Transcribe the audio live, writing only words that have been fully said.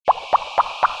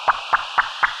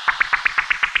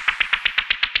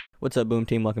What's up, Boom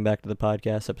Team? Welcome back to the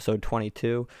podcast, episode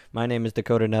 22. My name is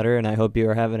Dakota Nutter, and I hope you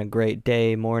are having a great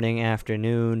day, morning,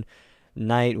 afternoon,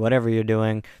 night, whatever you're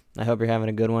doing. I hope you're having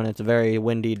a good one. It's a very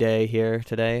windy day here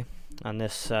today on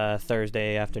this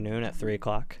Thursday afternoon at 3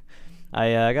 o'clock.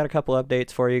 I got a couple updates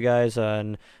for you guys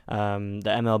on the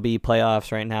MLB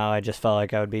playoffs right now. I just felt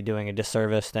like I would be doing a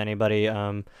disservice to anybody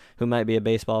who might be a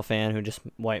baseball fan who just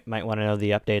might want to know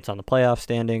the updates on the playoff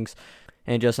standings.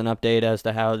 And just an update as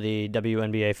to how the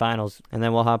WNBA finals. And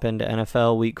then we'll hop into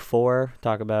NFL Week 4,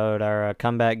 talk about our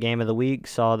comeback game of the week,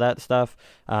 all that stuff.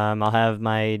 I'll have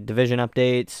my division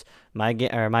updates,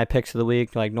 my picks of the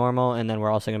week like normal, and then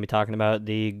we're also going to be talking about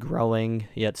the growing,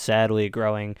 yet sadly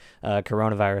growing,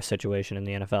 coronavirus situation in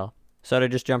the NFL. So to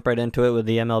just jump right into it with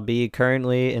the MLB,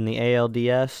 currently in the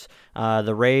ALDS,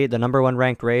 the number one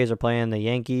ranked Rays are playing the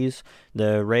Yankees.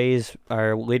 The Rays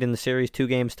are leading the series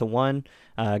 2-1.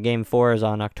 Game 4 is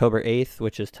on October 8th,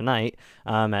 which is tonight,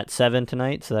 at 7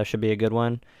 tonight, so that should be a good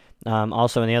one.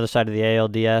 Also on the other side of the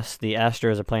ALDS, the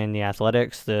Astros are playing the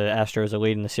Athletics. The Astros are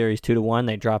leading the series 2-1.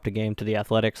 They dropped a game to the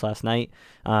Athletics last night.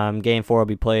 Game 4 will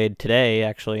be played today,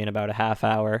 actually, in about a half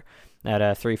hour at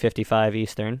 3:55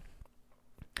 Eastern.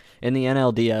 In the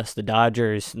NLDS, the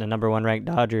Dodgers, the number one ranked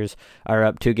Dodgers, are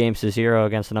up 2-0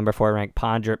 against the number 4 ranked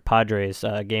Padres.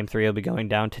 Game 3 will be going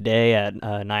down today at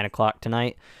 9 o'clock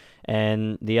tonight.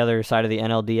 And the other side of the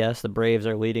NLDS, the Braves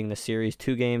are leading the series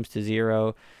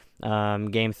 2-0.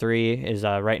 Game 3 is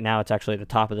right now, it's actually at the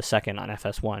top of the second on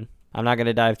FS1. I'm not going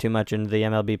to dive too much into the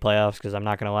MLB playoffs because I'm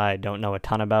not going to lie, I don't know a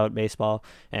ton about baseball,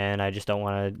 and I just don't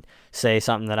want to say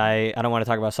something that I don't want to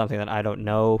talk about something that I don't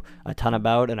know a ton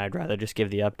about, and I'd rather just give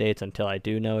the updates until I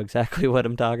do know exactly what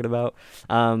I'm talking about.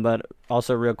 But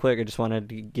also real quick, I just wanted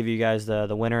to give you guys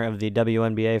the winner of the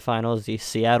WNBA finals. The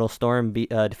Seattle Storm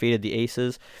defeated the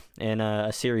Aces in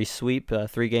a series sweep,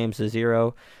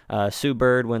 3-0. Sue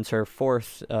Bird wins her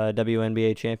 4th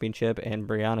WNBA championship, and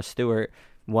Brianna Stewart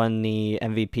won the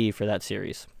MVP for that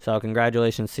series. So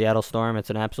congratulations, Seattle Storm.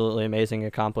 It's an absolutely amazing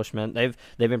accomplishment. They've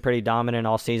been pretty dominant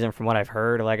all season from what I've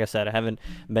heard. Like I said, I haven't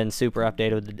been super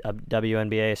updated with the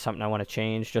WNBA. It's something I want to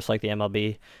change, just like the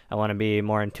MLB. I want to be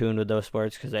more in tune with those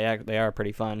sports because they are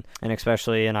pretty fun. And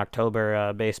especially in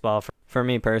October, baseball, for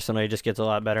me personally, it just gets a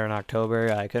lot better in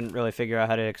October. I couldn't really figure out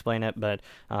how to explain it, but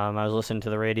I was listening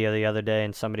to the radio the other day,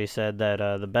 and somebody said that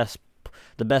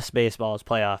the best baseball is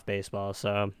playoff baseball.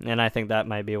 So, and I think that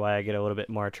might be why I get a little bit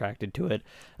more attracted to it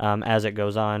as it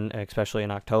goes on, especially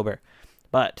in October.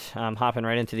 But hopping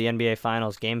right into the NBA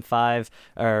Finals, Game 5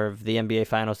 of the NBA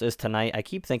Finals is tonight. I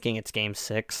keep thinking it's Game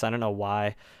 6. I don't know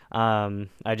why.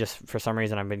 I just, for some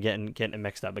reason, I've been getting it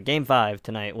mixed up. But Game 5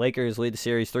 tonight, Lakers lead the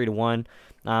series 3-1.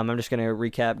 I'm just going to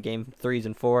recap Game 3s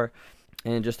and 4.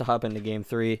 And just to hop into Game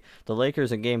 3, the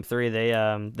Lakers in Game 3, they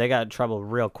got in trouble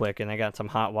real quick, and they got some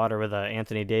hot water with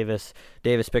Anthony Davis.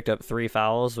 Davis picked up 3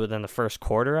 fouls within the first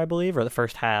quarter, I believe, or the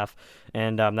first half,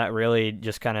 and that really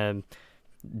just kind of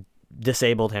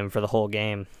disabled him for the whole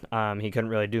game. He couldn't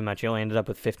really do much. He only ended up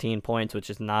with 15 points, which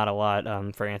is not a lot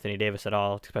for Anthony Davis at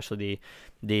all, especially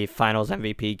the finals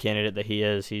MVP candidate that he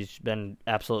is. He's been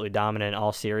absolutely dominant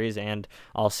all series and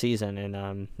all season,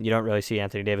 and you don't really see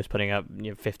Anthony Davis putting up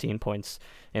 15 points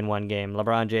in one game.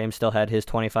 LeBron James still had his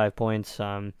 25 points,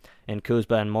 and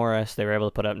Kuzma and Morris, they were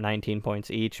able to put up 19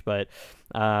 points each, but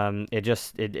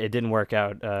it didn't work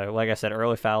out. Like I said,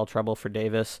 early foul trouble for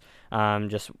Davis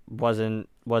just wasn't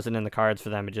in the cards for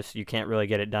them. You can't really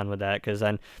get it done with that, because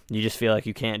then you just feel like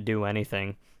you can't do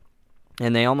anything.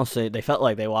 And they felt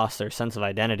like they lost their sense of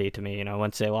identity to me.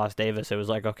 Once they lost Davis, it was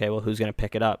like, okay, well, who's going to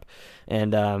pick it up?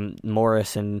 And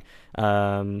Morris and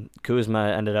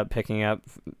Kuzma ended up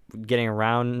getting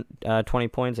around 20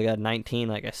 points. They got 19,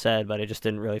 like I said, but it just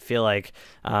didn't really feel like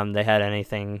they had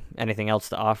anything else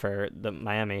to offer the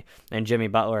Miami. And Jimmy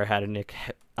Butler had an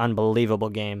unbelievable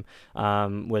game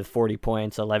with 40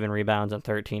 points, 11 rebounds, and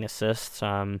 13 assists.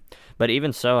 But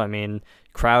even so, I mean,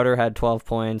 Crowder had 12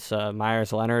 points.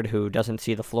 Myers Leonard, who doesn't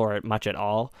see the floor much at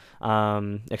all,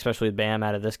 especially with Bam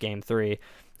out of this Game 3,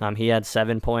 he had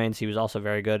 7 points. He was also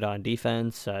very good on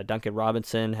defense. Duncan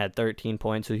Robinson had 13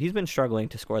 points, so he's been struggling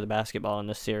to score the basketball in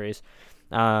this series.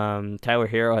 Tyler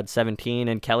Hero had 17,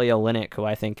 and Kelly Olynyk, who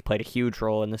I think played a huge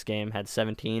role in this game, had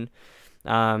 17.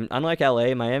 Unlike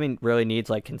LA, Miami really needs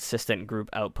consistent group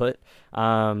output.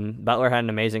 Butler had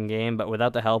an amazing game, but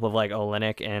without the help of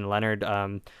Olynyk and Leonard,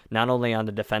 not only on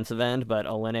the defensive end, but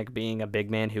Olynyk being a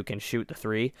big man who can shoot the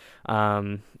three,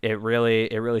 it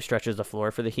really stretches the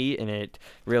floor for the Heat, and it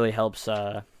really helps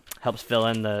fill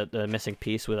in the missing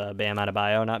piece with Bam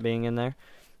Adebayo not being in there.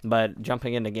 But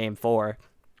jumping into Game 4,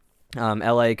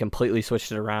 LA completely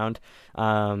switched it around.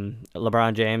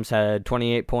 LeBron James had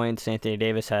 28 points. Anthony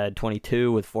Davis had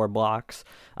 22 with 4 blocks.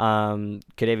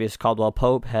 Kadavius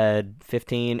Caldwell-Pope had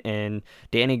 15, and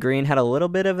Danny Green had a little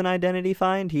bit of an identity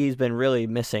find. He's been really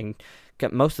missing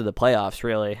most of the playoffs,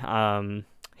 really.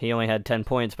 He only had 10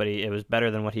 points, but it was better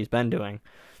than what he's been doing.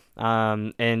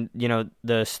 And,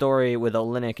 the story with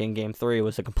Olynyk in Game 3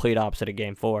 was the complete opposite of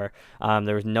Game 4.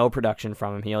 There was no production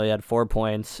from him. He only had 4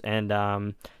 points,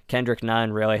 and Kendrick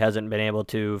Nunn really hasn't been able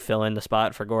to fill in the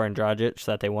spot for Goran Dragic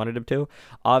that they wanted him to.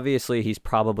 Obviously, he's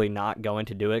probably not going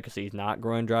to do it because he's not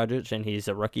Goran Dragic, and he's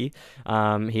a rookie.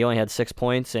 He only had 6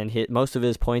 points, and most of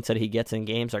his points that he gets in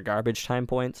games are garbage time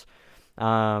points.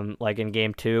 Like in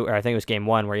Game 2, or I think it was Game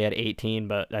 1 where he had 18,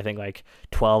 but I think like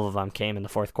 12 of them came in the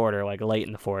fourth quarter, like late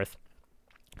in the fourth.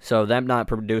 So them not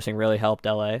producing really helped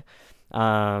LA.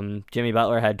 Jimmy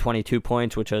Butler had 22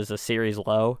 points, which was a series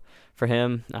low for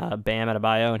him. Bam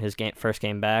Adebayo in his first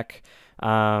game back.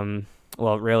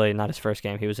 Well, really not his first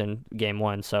game. He was in Game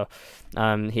 1. So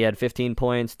he had 15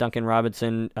 points. Duncan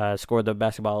Robinson scored the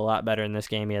basketball a lot better in this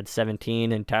game. He had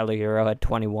 17, and Tyler Hero had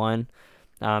 21.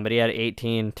 But he had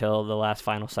 18 till the last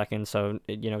final second, so,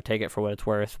 take it for what it's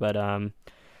worth. But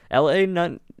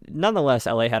nonetheless,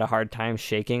 LA had a hard time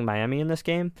shaking Miami in this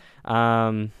game.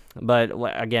 But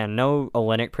again, no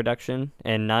Olynyk production,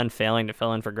 and none failing to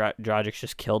fill in for Dragic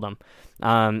just killed him.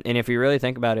 And if you really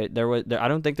think about it, I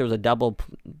don't think there was a double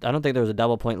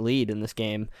point lead in this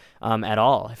game at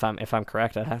all. If I'm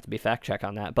correct, I'd have to be fact check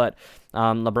on that. But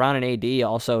LeBron and AD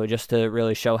also, just to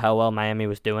really show how well Miami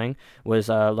was doing, was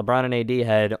LeBron and AD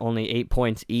had only 8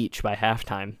 points each by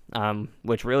halftime,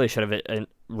 which really should have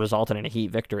resulted in a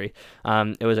Heat victory.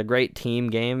 It was a great team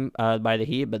game by the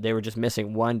Heat, but they were just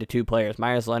missing 1 to 2 players.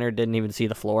 Myers Leonard didn't even see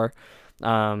the floor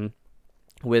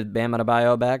with Bam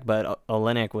Adebayo back, but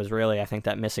Olynyk was really, I think,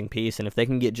 that missing piece. And if they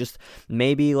can get just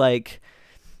maybe like,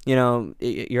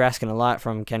 you're asking a lot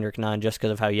from Kendrick Nunn just because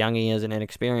of how young he is and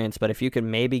inexperienced, but if you could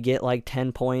maybe get like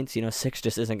 10 points, 6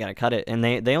 just isn't going to cut it. And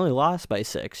they only lost by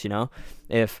 6,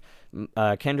 If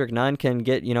Kendrick Nunn can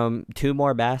get, 2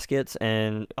 more baskets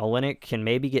and Olynyk can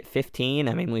maybe get 15.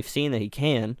 I mean, we've seen that he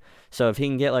can. So if he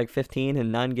can get like 15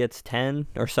 and Nunn gets 10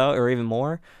 or so, or even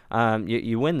more,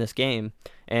 you win this game.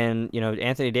 And,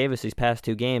 Anthony Davis, these past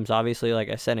 2 games, obviously, like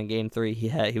I said, in Game 3,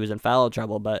 he was in foul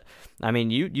trouble. But, I mean,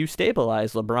 you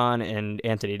stabilized LeBron and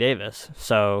Anthony Davis.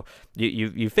 So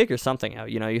you figure something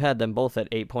out. You had them both at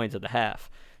 8 points at the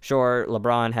half. Sure,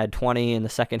 LeBron had 20 in the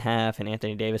second half and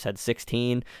Anthony Davis had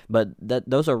 16, but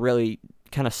those are really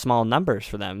kind of small numbers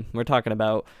for them. We're talking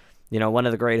about, one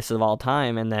of the greatest of all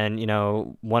time, and then,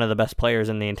 one of the best players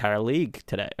in the entire league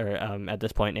today, or at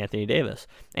this point, Anthony Davis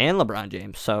and LeBron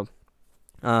James. So,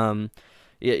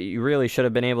 you really should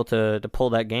have been able to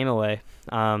pull that game away.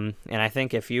 And I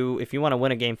think if you want to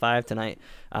win a Game 5 tonight,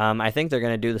 I think they're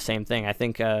going to do the same thing. I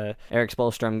think Eric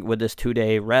Spoelstra, with this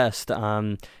 2-day rest,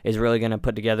 is really going to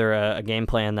put together a game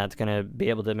plan that's going to be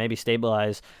able to maybe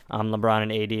stabilize LeBron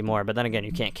and AD more. But then again,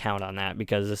 you can't count on that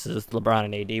because this is LeBron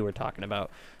and AD we're talking about.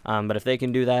 But if they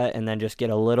can do that and then just get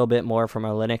a little bit more from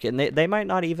Olynyk, and they might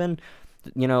not even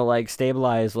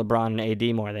stabilize LeBron and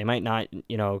AD more. They might not,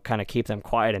 kind of keep them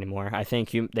quiet anymore. I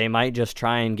think they might just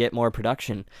try and get more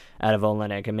production out of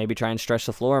Olynyk and maybe try and stretch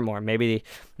the floor more. Maybe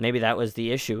that was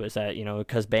the issue, is that,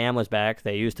 because Bam was back,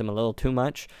 they used him a little too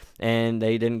much and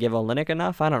they didn't give Olynyk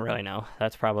enough. I don't really know.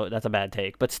 That's a bad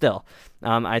take. But still,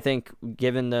 I think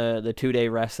given the 2-day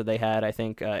rest that they had, I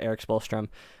think Eric Spoelstra,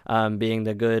 being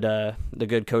the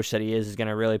good coach that he is going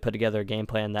to really put together a game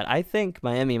plan that I think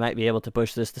Miami might be able to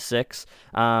push this to 6.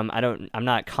 I'm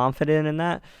not confident in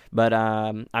that, but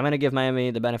I'm going to give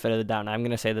Miami the benefit of the doubt, and I'm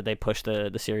going to say that they push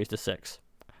the series to 6.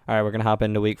 All right, we're going to hop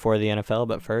into Week 4 of the NFL,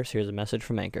 but first, here's a message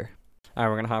from Anchor. All right,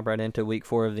 we're going to hop right into Week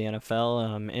 4 of the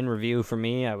NFL. In review for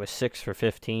me, I was 6 for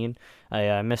 15.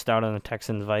 I missed out on the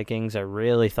Texans-Vikings. I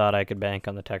really thought I could bank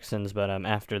on the Texans, but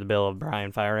after the Bill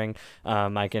O'Brien firing,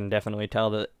 I can definitely tell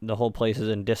that the whole place is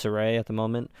in disarray at the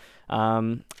moment. I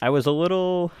don't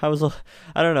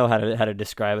know how to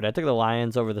describe it. I took the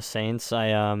Lions over the Saints.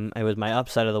 It was my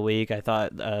upset of the week. I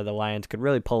thought the Lions could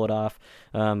really pull it off,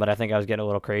 but I think I was getting a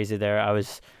little crazy there. I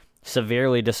was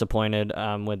severely disappointed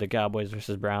with the Cowboys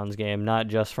versus Browns game, not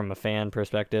just from a fan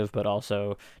perspective, but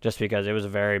also just because it was a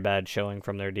very bad showing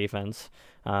from their defense.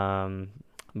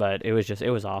 But it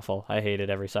was awful. I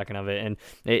hated every second of it, and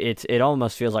it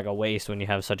almost feels like a waste when you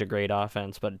have such a great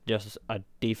offense, but just a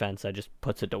defense that just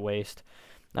puts it to waste.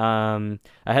 I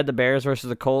had the Bears versus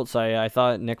the Colts. I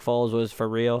thought Nick Foles was for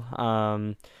real.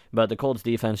 But the Colts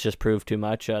defense just proved too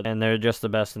much, and they're just the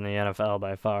best in the NFL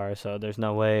by far. So there's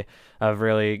no way of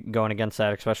really going against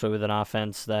that, especially with an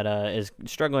offense that is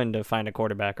struggling to find a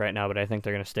quarterback right now. But I think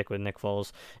they're going to stick with Nick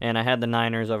Foles. And I had the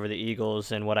Niners over the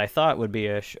Eagles, and what I thought would be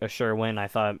a sure win. I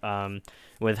thought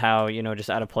with how just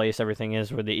out of place everything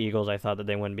is with the Eagles, I thought that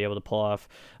they wouldn't be able to pull off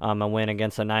a win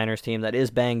against a Niners team that is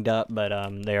banged up, but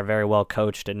they are very well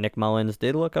coached. And Nick Mullins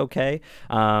did look okay,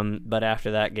 but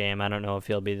after that game, I don't know if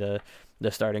he'll be the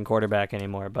starting quarterback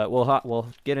anymore. But we'll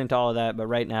get into all of that. But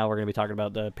right now we're going to be talking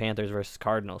about the Panthers versus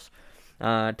Cardinals.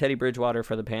 Teddy Bridgewater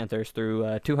for the Panthers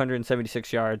threw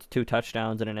 276 yards, 2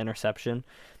 touchdowns, and an interception.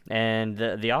 And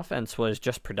the offense was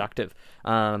just productive.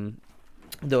 The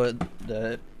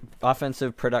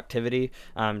offensive productivity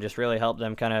just really helped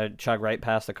them kind of chug right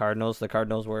past the Cardinals. The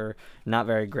Cardinals were not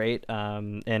very great,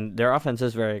 and their offense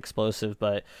is very explosive,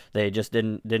 but they just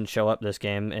didn't show up this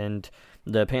game. And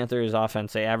the Panthers'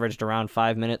 offense, they averaged around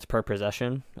 5 minutes per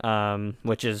possession,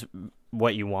 which is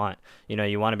what you want.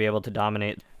 You want to be able to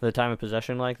dominate the time of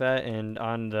possession like that. And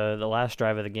on the last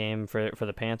drive of the game for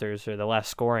the Panthers, or the last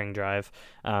scoring drive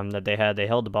that they had, they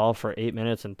held the ball for 8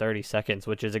 minutes and 30 seconds,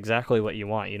 which is exactly what you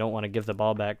want. You don't want to give the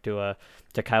ball back to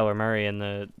Kyler Murray and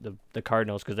the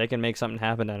Cardinals, because they can make something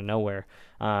happen out of nowhere.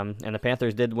 And the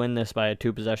Panthers did win this by a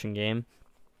 2-possession game.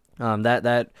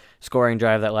 That scoring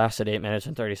drive that lasted 8 minutes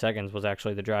and 30 seconds was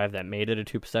actually the drive that made it a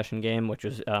 2-possession game, which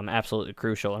was absolutely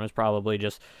crucial, and was probably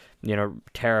just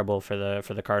terrible for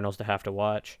the Cardinals to have to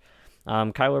watch.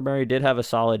 Kyler Murray did have a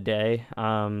solid day.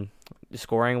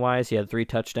 Scoring wise, he had 3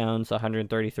 touchdowns,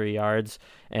 133 yards,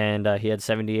 and he had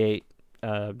 78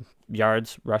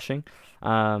 yards rushing.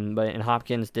 But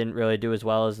Hopkins didn't really do as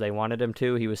well as they wanted him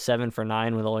to. He was 7 for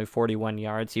 9 with only 41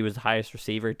 yards. He was the highest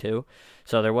receiver too.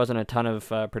 So there wasn't a ton of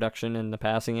production in the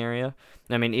passing area.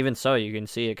 I mean, even so, you can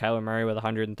see Kyler Murray with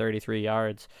 133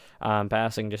 yards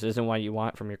passing just isn't what you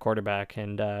want from your quarterback.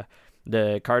 And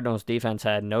the Cardinals defense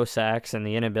had no sacks, and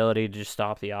the inability to just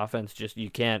stop the offense. Just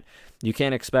you can't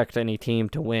expect any team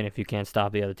to win if you can't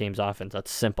stop the other team's offense.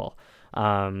 That's simple.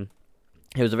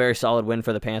 It was a very solid win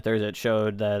for the Panthers. It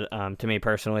showed that, to me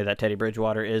personally, that Teddy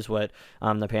Bridgewater is what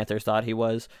the Panthers thought he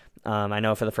was. I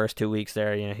know for the first 2 weeks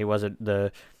there, he wasn't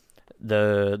the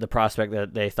prospect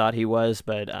that they thought he was,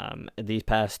 but these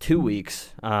past 2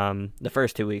 weeks, the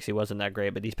first 2 weeks he wasn't that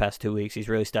great, but these past 2 weeks he's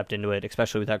really stepped into it,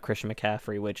 especially without Christian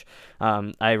McCaffrey, which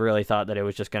I really thought that it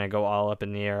was just going to go all up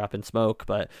in the air, up in smoke,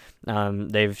 but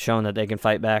they've shown that they can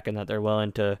fight back and that they're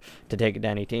willing to take it to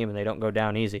any team, and they don't go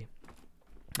down easy.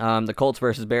 The Colts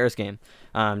versus Bears game,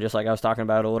 just like I was talking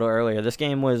about a little earlier, this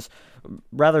game was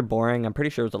rather boring. I'm pretty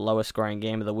sure it was the lowest scoring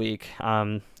game of the week.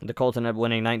 The Colts ended up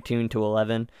winning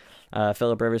 19-11.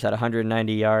 Phillip Rivers had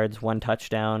 190 yards, 1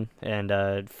 touchdown, and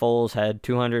Foles had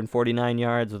 249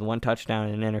 yards with 1 touchdown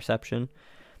and an interception.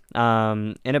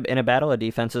 In a battle of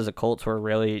defenses, the Colts were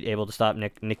really able to stop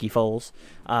Nicky Foles.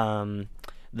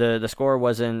 The score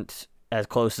wasn't as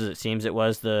close as it seems it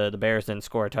was. The Bears didn't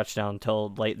score a touchdown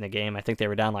until late in the game. I think they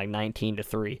were down like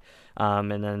 19-3.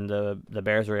 And then the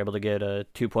Bears were able to get a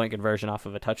 2-point conversion off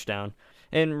of a touchdown.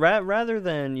 And rather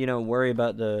than, worry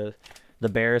about the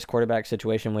Bears quarterback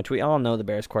situation, which we all know the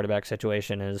Bears quarterback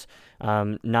situation is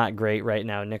not great right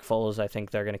now. Nick Foles, I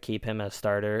think they're going to keep him as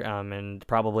starter and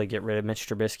probably get rid of Mitch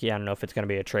Trubisky. I don't know if it's going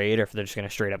to be a trade or if they're just going to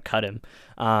straight up cut him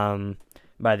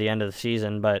by the end of the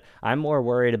season, but I'm more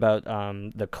worried about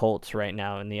the Colts right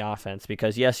now in the offense,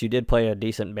 because yes, you did play a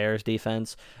decent Bears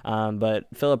defense, but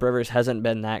Phillip Rivers hasn't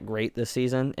been that great this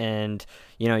season, and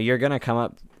you're going to come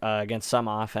up against some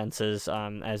offenses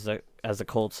as the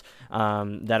Colts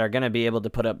that are going to be able to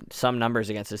put up some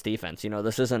numbers against this defense.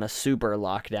 This isn't a super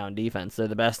lockdown defense. They're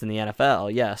the best in the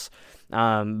NFL, yes,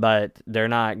 but they're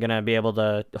not going to be able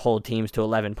to hold teams to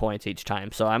 11 points each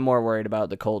time. So I'm more worried about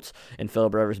the Colts and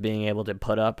Phillip Rivers being able to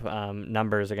put up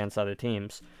numbers against other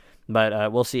teams.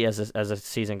 But we'll see as the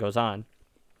season goes on.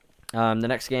 The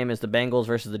next game is the Bengals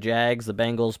versus the Jags. The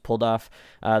Bengals pulled off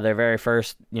their very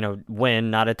first,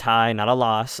 win, not a tie, not a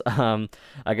loss,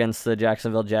 against the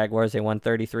Jacksonville Jaguars. They won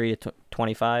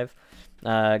 33-25.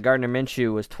 Gardner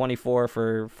Minshew was 24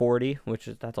 for 40,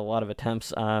 that's a lot of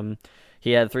attempts.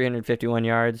 He had 351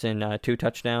 yards and 2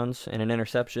 touchdowns and an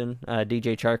interception.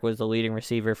 DJ Chark was the leading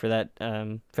receiver for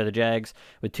the Jags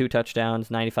with 2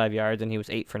 touchdowns, 95 yards, and he was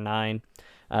 8 for 9.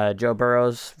 Joe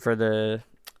Burrows for the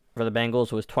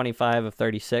Bengals was 25 of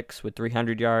 36 with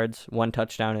 300 yards, 1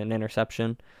 touchdown and an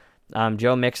interception.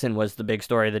 Joe Mixon was the big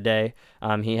story of the day.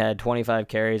 He had 25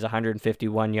 carries,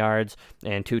 151 yards,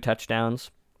 and 2 touchdowns.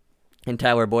 And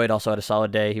Tyler Boyd also had a solid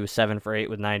day. He was 7 for 8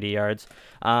 with 90 yards.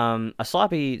 A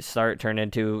sloppy start turned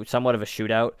into somewhat of a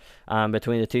shootout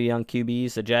between the two young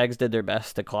QBs. The Jags did their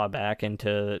best to claw back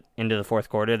into the fourth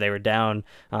quarter. They were down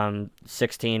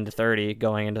 16-30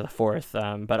 going into the fourth,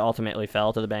 but ultimately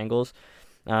fell to the Bengals.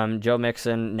 Joe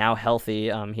Mixon, now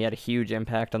healthy, he had a huge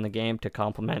impact on the game to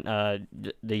complement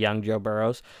the young Joe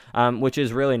Burrows, which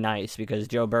is really nice because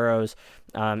Joe Burrows,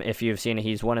 if you've seen it,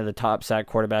 he's one of the top sack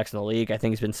quarterbacks in the league. I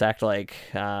think he's been sacked 13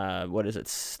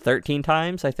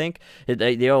 times, I think.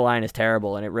 The O-line is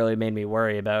terrible, and it really made me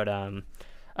worry about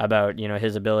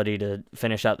his ability to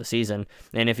finish out the season.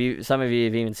 And some of you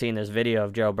have even seen this video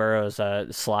of Joe Burrows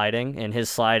sliding, and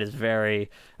his slide is very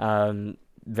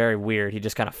weird. He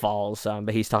just kind of falls,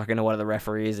 but he's talking to one of the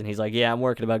referees, and he's like, "Yeah, I'm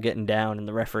working about getting down." And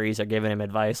the referees are giving him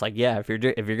advice, like, "Yeah, if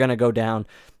you're gonna go down,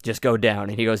 just go down."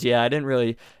 And he goes, "Yeah, I didn't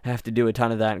really have to do a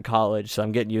ton of that in college, so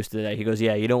I'm getting used to that." He goes,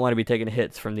 "Yeah, you don't want to be taking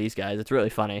hits from these guys." It's really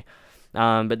funny,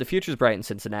 but the future's bright in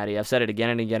Cincinnati. I've said it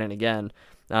again and again and again.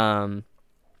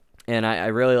 And I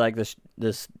really like this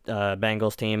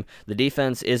Bengals team. The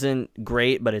defense isn't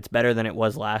great, but it's better than it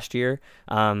was last year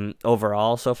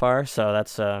overall so far. So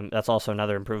that's also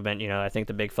another improvement. I think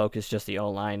the big focus is just the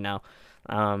O-line now.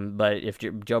 But if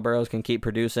Joe Burrows can keep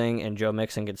producing and Joe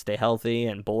Mixon can stay healthy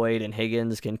and Boyd and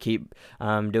Higgins can keep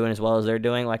doing as well as they're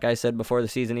doing, like I said before the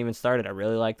season even started, I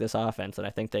really like this offense, and I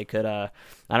think they could. I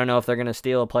don't know if they're going to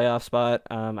steal a playoff spot.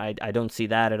 I don't see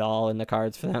that at all in the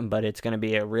cards for them, but it's going to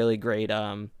be a really great,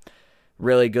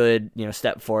 really good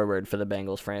step forward for the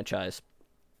Bengals franchise.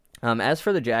 As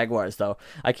for the Jaguars, though,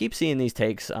 I keep seeing these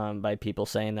takes by people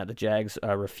saying that the Jags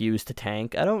refuse to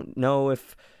tank. I don't know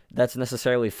if that's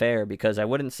necessarily fair because I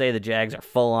wouldn't say the Jags are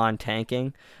full-on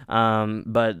tanking,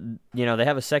 but they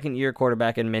have a second-year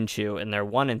quarterback in Minshew, and they're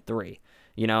 1-3.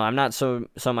 I'm not so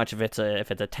much if it's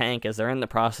a tank as they're in the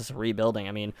process of rebuilding.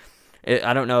 I mean,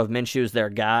 I don't know if Minshew's their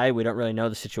guy. We don't really know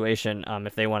the situation,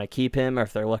 if they want to keep him or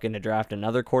if they're looking to draft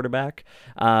another quarterback.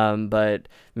 But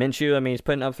Minshew, I mean, he's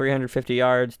putting up 350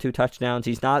 yards, 2 touchdowns.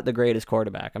 He's not the greatest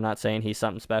quarterback. I'm not saying he's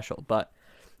something special, but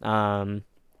their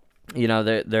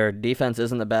defense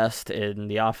isn't the best, and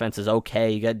the offense is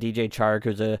okay. You got DJ Chark,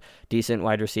 who's a decent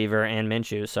wide receiver, and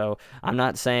Minshew. So I'm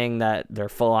not saying that they're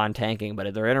full on tanking,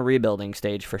 but they're in a rebuilding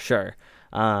stage for sure.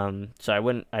 So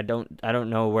I don't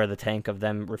know where the tank of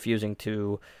them refusing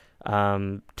to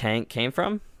tank came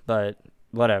from, but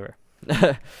whatever.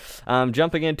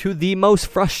 Jumping into the most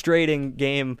frustrating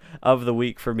game of the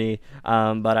week for me,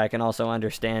 but I can also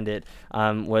understand it,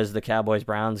 was the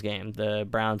Cowboys-Browns game. The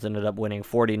Browns ended up winning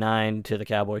 49 to the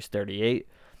Cowboys 38.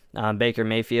 Baker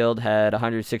Mayfield had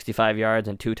 165 yards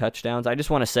and 2 touchdowns. I just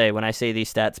want to say, when I say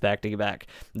these stats back to back,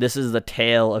 this is the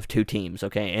tale of 2 teams,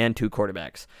 okay, and 2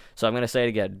 quarterbacks. So I'm going to say it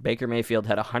again. Baker Mayfield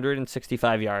had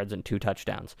 165 yards and 2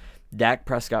 touchdowns. Dak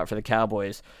Prescott for the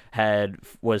Cowboys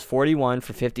was 41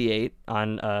 for 58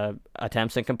 on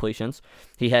attempts and completions.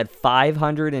 He had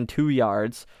 502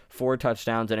 yards, 4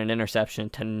 touchdowns, and an interception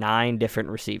to 9 different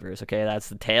receivers. Okay, that's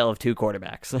the tale of 2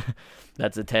 quarterbacks.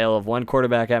 That's the tale of one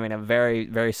quarterback having a very,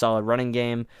 very solid running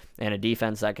game and a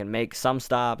defense that can make some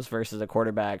stops versus a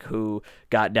quarterback who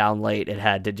got down late and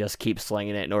had to just keep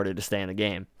slinging it in order to stay in the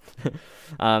game.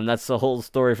 That's the whole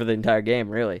story for the entire game,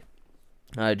 really.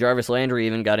 Jarvis Landry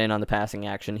even got in on the passing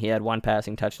action. He had 1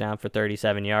 passing touchdown for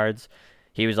 37 yards.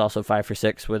 He was also 5 for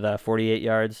 6 with 48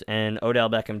 yards. And Odell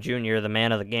Beckham Jr., the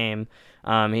man of the game,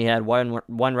 he had one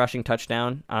rushing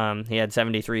touchdown. He had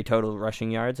 73 total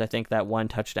rushing yards. I think that 1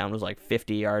 touchdown was like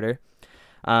 50-yarder.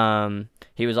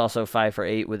 He was also 5 for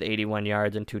 8 with 81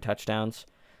 yards and 2 touchdowns.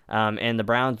 And the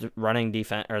Browns' running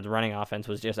defense or the running offense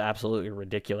was just absolutely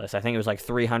ridiculous. I think it was like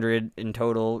 300 in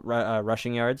total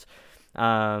rushing yards.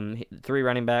 3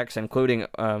 running backs, including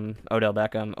Odell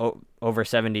Beckham, over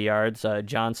 70 yards.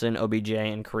 Johnson, OBJ,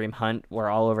 and Kareem Hunt were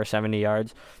all over 70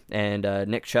 yards. And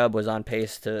Nick Chubb was on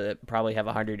pace to probably have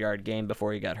a 100-yard game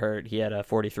before he got hurt. He had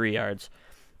 43 yards.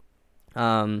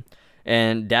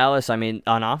 And Dallas, I mean,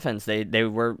 on offense, they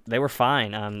were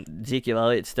fine. Ezekiel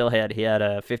Elliott he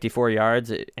had 54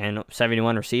 yards and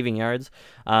 71 receiving yards.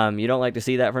 You don't like to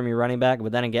see that from your running back,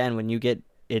 but then again, when you get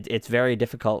it's very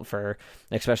difficult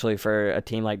especially for a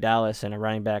team like Dallas and a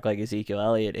running back like Ezekiel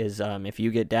Elliott if you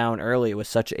get down early with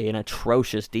such an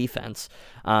atrocious defense,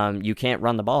 you can't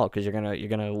run the ball because you're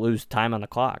gonna lose time on the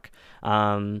clock.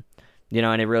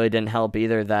 And it really didn't help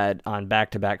either that on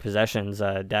back-to-back possessions,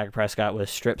 Dak Prescott was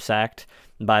strip-sacked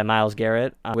by Myles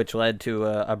Garrett, which led to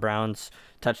a Browns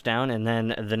touchdown. And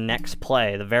then the next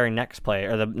play, the very next play,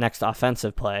 or the next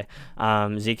offensive play,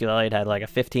 Ezekiel Elliott had like a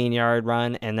 15-yard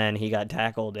run, and then he got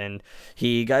tackled. And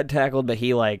he got tackled, but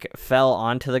he like fell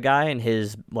onto the guy, and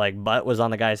his like butt was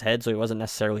on the guy's head, so he wasn't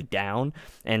necessarily down.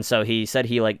 And so he said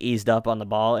he like eased up on the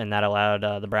ball, and that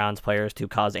allowed the Browns players to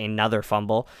cause another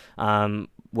fumble,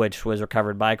 which was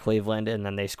recovered by Cleveland, and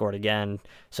then they scored again.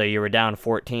 So you were down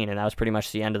 14, and that was pretty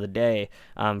much the end of the day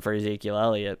for Ezekiel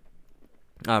Elliott,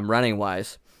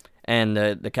 running-wise. And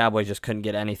the Cowboys just couldn't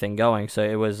get anything going, so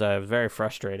it was very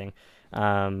frustrating.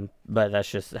 But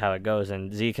that's just how it goes.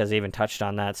 And Zeke has even touched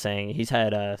on that, saying he's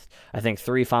had, I think,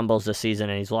 3 fumbles this season,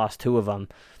 and he's lost 2 of them.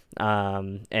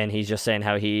 And he's just saying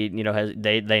how he,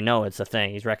 they know it's a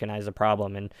thing. He's recognized the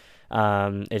problem, and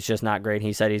it's just not great.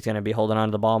 He said he's going to be holding on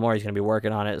to the ball more. He's going to be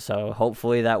working on it. So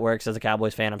hopefully that works. As a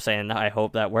Cowboys fan, I'm saying I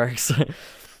hope that works.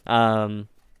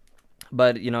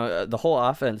 But, the whole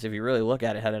offense, if you really look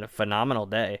at it, had a phenomenal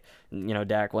day.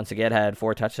 Dak once again had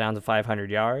 4 touchdowns and 500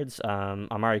 yards.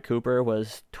 Amari Cooper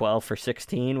was 12 for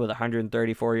 16 with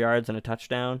 134 yards and a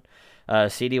touchdown.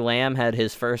 CeeDee Lamb had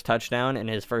his first touchdown and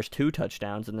his first 2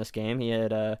 touchdowns in this game.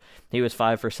 He was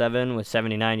 5 for 7 with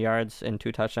 79 yards and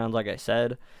 2 touchdowns, like I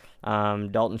said.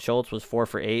 Dalton Schultz was 4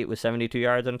 for 8 with 72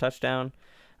 yards and a touchdown.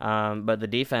 But the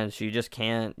defense, you just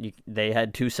can't. They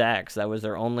had 2 sacks. That was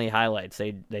their only highlights.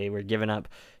 They were giving up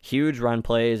huge run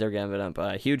plays. They were giving up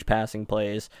huge passing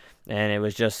plays, and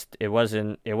it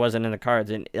wasn't in the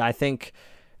cards. And I think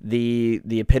the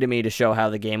epitome to show how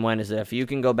the game went is that if you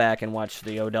can go back and watch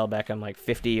the Odell Beckham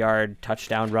 50-yard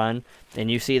touchdown run, and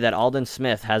you see that Aldon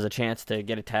Smith has a chance to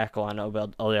get a tackle on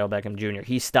Odell Beckham Jr.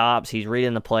 He stops, he's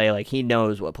reading the play, like he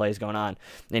knows what play's going on,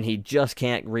 and he just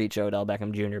can't reach Odell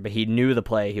Beckham Jr., but he knew the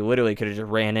play. He literally could have just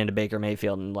ran into Baker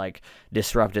Mayfield and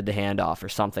disrupted the handoff or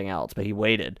something else, but he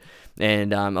waited,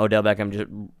 and Odell Beckham just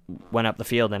went up the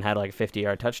field and had a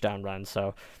 50-yard touchdown run.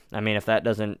 So if that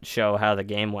doesn't show how the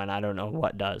game went, I don't know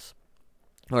what does.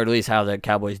 Or at least how the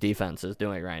Cowboys defense is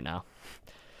doing right now.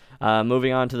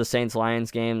 Moving on to the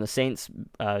Saints-Lions game. The Saints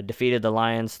defeated the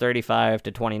Lions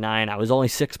 35-29. I was only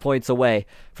 6 points away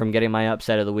from getting my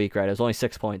upset of the week right. It was only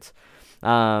 6 points.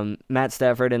 Matt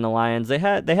Stafford and the Lions, they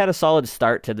had a solid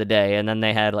start to the day, and then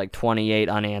they had 28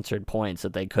 unanswered points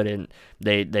that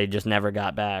they just never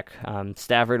got back.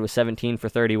 Stafford was 17 for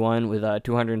 31 with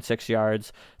 206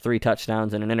 yards, 3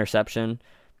 touchdowns, and an interception.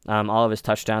 All of his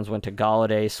touchdowns went to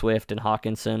Galladay, Swift, and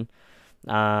Hawkinson.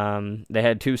 They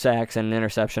had 2 sacks and an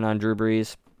interception on Drew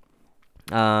Brees.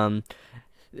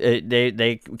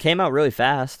 They came out really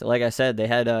fast. Like I said, they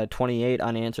had 28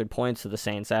 unanswered points to the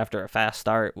Saints after a fast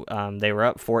start. They were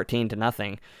up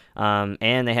 14-0,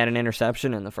 and they had an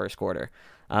interception in the first quarter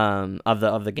of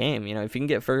the game. If you can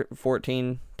get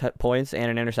 14 points and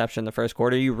an interception in the first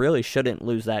quarter, you really shouldn't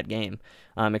lose that game,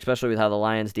 especially with how the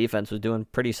Lions defense was doing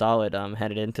pretty solid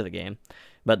headed into the game.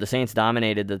 But the Saints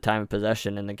dominated the time of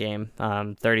possession in the game,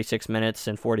 36 minutes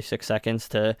and 46 seconds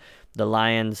to the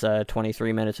Lions'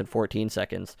 23 minutes and 14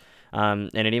 seconds. And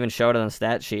it even showed on the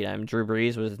stat sheet. Drew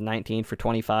Brees was 19 for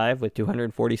 25 with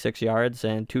 246 yards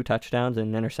and 2 touchdowns and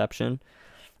an interception.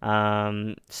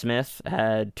 Smith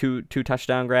had two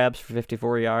touchdown grabs for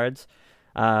 54 yards.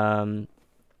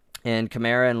 And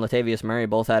Kamara and Latavius Murray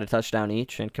both had a touchdown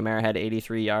each, and Kamara had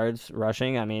 83 yards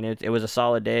rushing. It was a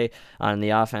solid day on the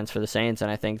offense for the Saints,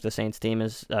 and I think the Saints team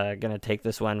is going to take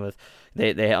this one with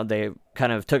they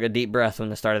kind of took a deep breath when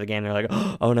the start of the game. They're like,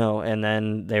 oh no, and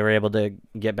then they were able to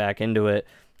get back into it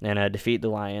and defeat the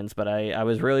Lions. But I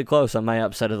was really close on my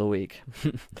upset of the week.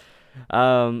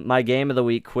 My game of the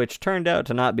week, which turned out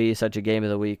to not be such a game of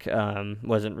the week,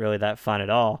 wasn't really that fun at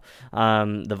all.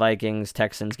 The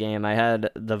Vikings-Texans game. I had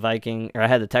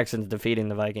the Texans defeating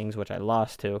the Vikings, which I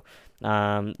lost to.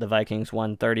 The Vikings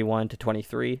won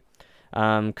 31-23.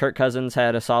 Kirk Cousins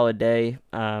had a solid day.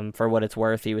 For what it's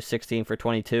worth, he was 16 for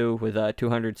 22 with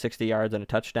 260 yards and a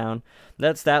touchdown.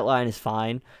 That stat line is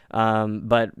fine,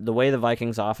 but the way the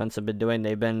Vikings offense have been doing,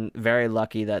 they've been very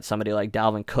lucky that somebody like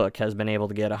Dalvin Cook has been able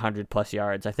to get 100-plus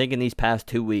yards. I think in these past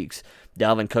 2 weeks,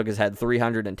 Dalvin Cook has had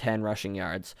 310 rushing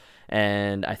yards,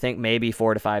 and I think maybe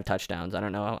 4 to 5 touchdowns. I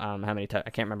don't know how many. I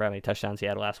can't remember how many touchdowns he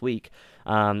had last week,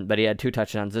 but he had 2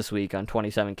 touchdowns this week on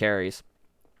 27 carries.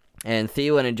 And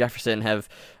Thielen and Jefferson have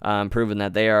proven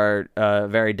that they are a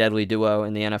very deadly duo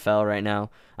in the NFL right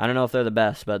now. I don't know if they're the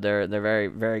best, but they're very,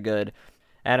 very good.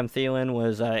 Adam Thielen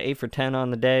was 8 for 10 on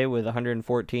the day with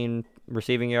 114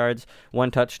 receiving yards,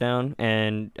 1 touchdown.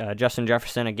 And Justin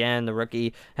Jefferson, again, the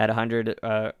rookie, had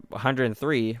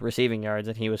 103 receiving yards,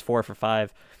 and he was 4 for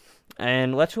 5.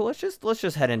 And let's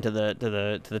just head into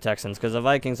the Texans, because the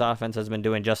Vikings offense has been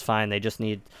doing just fine. They just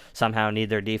somehow need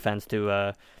their defense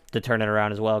to turn it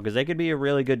around as well, because they could be a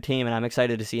really good team, and I'm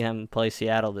excited to see him play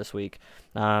Seattle this week.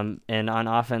 And on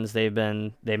offense, they've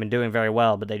been doing very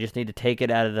well, but they just need to take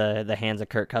it out of the hands of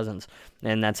Kirk Cousins,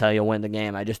 and that's how you'll win the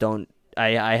game. I just don't.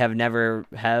 I have never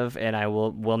have, and I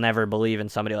will never believe in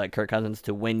somebody like Kirk Cousins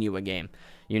to win you a game.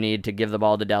 You need to give the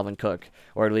ball to Dalvin Cook,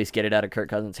 or at least get it out of Kirk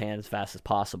Cousins' hands as fast as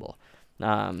possible.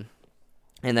 And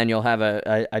then you'll have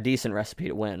a decent recipe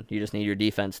to win. You just need your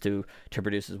defense to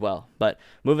produce as well. But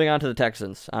moving on to the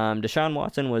Texans, Deshaun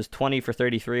Watson was 20 for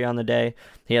 33 on the day.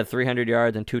 He had 300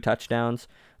 yards and 2 touchdowns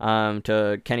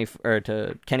to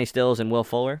Kenny Stills and Will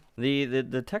Fuller.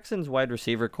 The Texans wide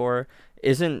receiver core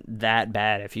isn't that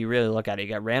bad if you really look at it. You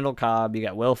got Randall Cobb, you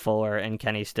got Will Fuller, and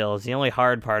Kenny Stills. The only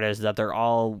hard part is that they're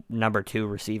all number 2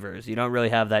 receivers. You don't really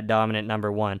have that dominant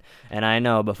number 1. And I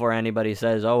know, before anybody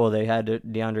says, oh, well, they had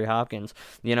DeAndre Hopkins,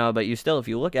 but you still, if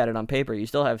you look at it on paper, you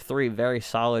still have 3 very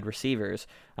solid receivers.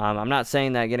 I'm not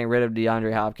saying that getting rid of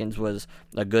DeAndre Hopkins was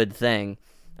a good thing.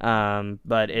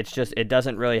 But it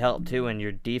doesn't really help too, and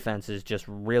your defense is just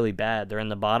really bad. They're in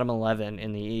the bottom 11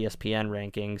 in the ESPN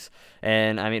rankings,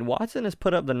 and I mean, Watson has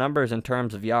put up the numbers in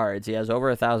terms of yards. He has over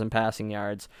 1,000 passing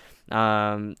yards.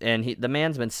 And the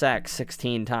man's been sacked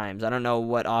 16 times. I don't know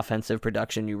what offensive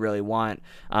production you really want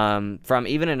from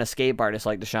even an escape artist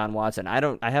like Deshaun Watson.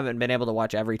 I haven't been able to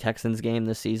watch every Texans game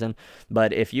this season,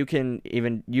 but if you can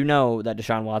that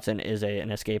Deshaun Watson is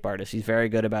an escape artist. He's very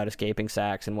good about escaping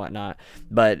sacks and whatnot.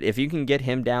 But if you can get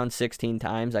him down 16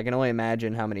 times, I can only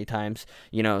imagine how many times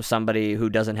somebody who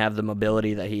doesn't have the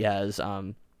mobility that he has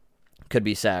could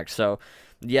be sacked. So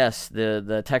yes,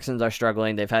 the Texans are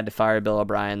struggling. They've had to fire Bill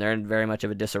O'Brien. They're in very much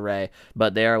of a disarray,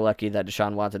 but they are lucky that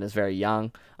Deshaun Watson is very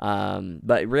young.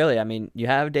 But really, I mean, you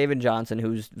have David Johnson,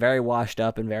 who's very washed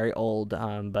up and very old,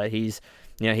 but he's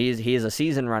a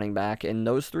seasoned running back, and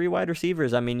those 3 wide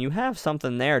receivers, I mean, you have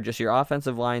something there. Just your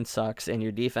offensive line sucks, and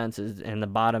your defense is in the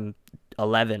bottom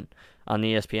 11 on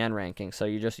the ESPN ranking. So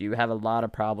you have a lot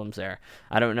of problems there.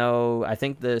 I don't know. I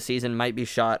think the season might be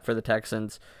shot for the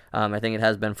Texans. I think it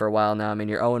has been for a while now. I mean,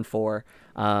 you're 0-4,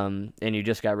 and you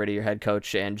just got rid of your head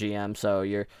coach and GM, so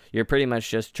you're pretty much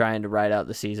just trying to ride out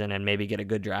the season and maybe get a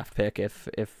good draft pick if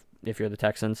you're the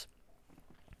Texans.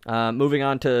 Moving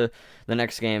on to the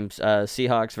next games,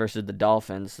 Seahawks versus the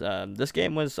Dolphins. This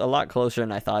game was a lot closer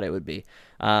than I thought it would be.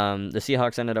 The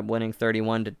Seahawks ended up winning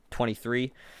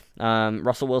 31-23.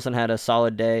 Russell Wilson had a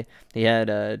solid day.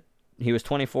 He was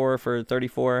 24 for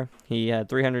 34. He had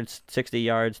 360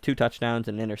 yards, 2 touchdowns,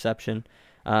 and an interception.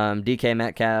 DK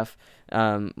Metcalf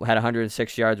had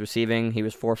 106 yards receiving. He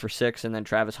was 4 for 6, and then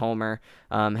Travis Homer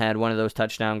had one of those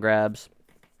touchdown grabs.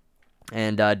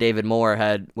 And David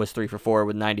Moore was 3 for 4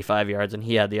 with 95 yards, and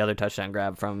he had the other touchdown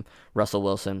grab from Russell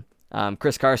Wilson.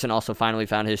 Chris Carson also finally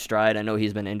found his stride. I know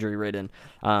he's been injury-ridden,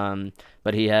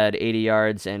 but he had 80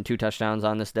 yards and 2 touchdowns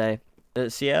on this day.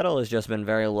 Seattle has just been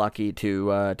very lucky to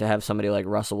have somebody like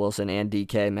Russell Wilson and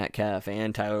DK Metcalf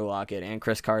and Tyler Lockett and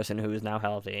Chris Carson, who is now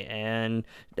healthy, and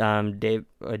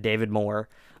David Moore.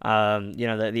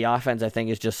 The offense, I think,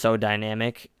 is just so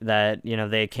dynamic that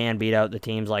they can beat out the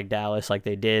teams like Dallas like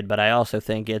they did, but I also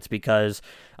think it's because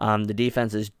the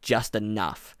defense is just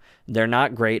enough. They're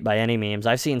not great by any means.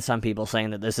 I've seen some people saying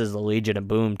that this is the Legion of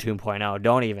Boom 2.0.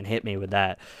 Don't even hit me with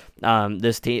that.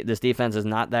 This defense is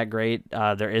not that great.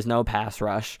 There is no pass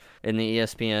rush in the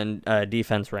ESPN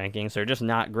defense rankings. They're just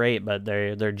not great, but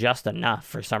they're just enough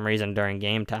for some reason during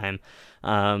game time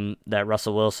that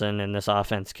Russell Wilson and this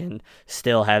offense can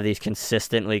still have these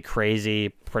consistently crazy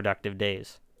productive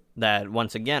days that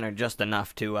once again are just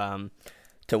enough to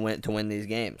win these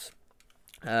games.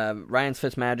 Ryan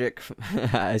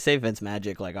Fitzmagic, I say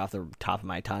Fitzmagic like off the top of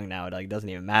my tongue now. It doesn't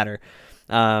even matter.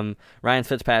 Ryan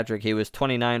Fitzpatrick, he was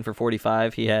 29 for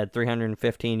 45. He had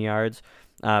 315 yards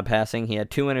passing. He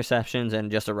had 2 interceptions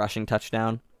and just a rushing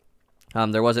touchdown.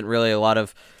 There wasn't really a lot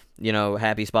of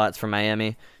happy spots for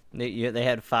Miami. They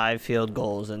had 5 field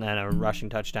goals and then a rushing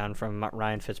touchdown from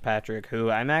Ryan Fitzpatrick, who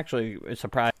I'm actually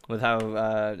surprised with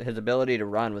how his ability to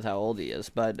run with how old he is,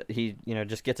 but he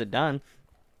just gets it done.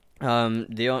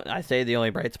 I say the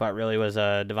only bright spot really was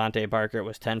Devontae Parker.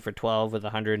 Was 10 for 12 with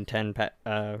 110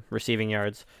 receiving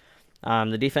yards.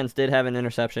 The defense did have an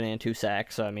interception and 2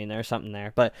 sacks, so I mean there's something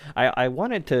there. But I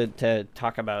wanted to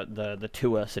talk about the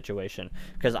Tua situation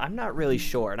because I'm not really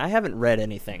sure, and I haven't read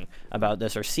anything about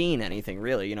this or seen anything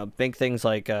really. Big things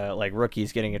like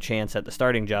rookies getting a chance at the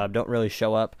starting job don't really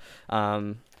show up.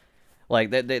 Like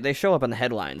they show up on the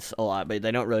headlines a lot, but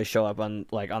they don't really show up on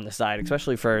the side,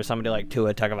 especially for somebody like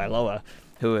Tua Tagovailoa,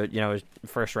 who is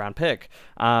first round pick.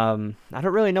 I don't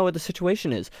really know what the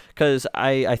situation is, because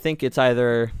I think it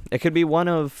could be one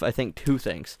of, I think, two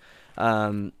things.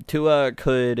 Tua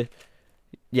could,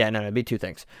 it'd be two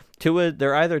things. Tua,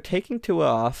 they're either taking Tua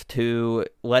off to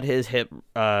let his hip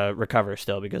recover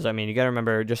still, because I mean, you got to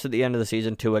remember, just at the end of the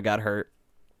season, Tua got hurt.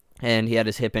 And he had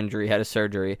his hip injury, had his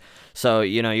surgery. So,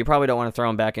 you probably don't want to throw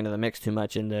him back into the mix too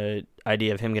much in the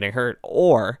idea of him getting hurt.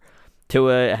 Or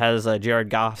Tua has a Jared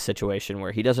Goff situation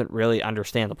where he doesn't really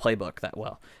understand the playbook that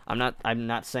well. I'm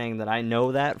not saying that I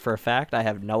know that for a fact. I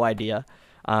have no idea.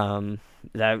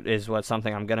 That is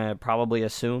something I'm going to probably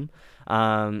assume.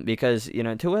 Because,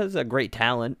 Tua is a great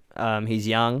talent. He's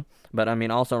young. But, I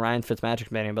mean, also Ryan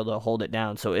Fitzpatrick's been able to hold it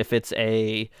down. So if it's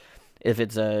either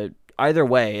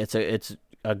way, it's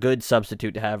a good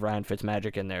substitute to have Ryan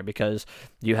Fitzmagic in there, because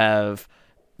you have,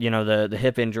 the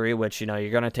hip injury, which,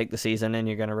 you're going to take the season and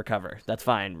you're going to recover. That's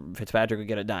fine. Fitzpatrick will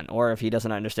get it done. Or if he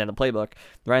doesn't understand the playbook,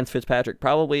 Ryan Fitzpatrick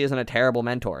probably isn't a terrible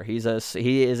mentor. He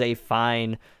is a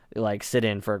fine,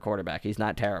 sit-in for a quarterback. He's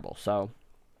not terrible. So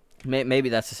maybe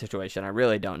that's the situation. I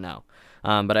really don't know.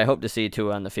 But I hope to see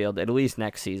Tua on the field at least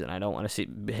next season. I don't want to see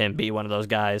him be one of those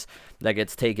guys that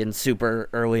gets taken super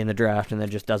early in the draft and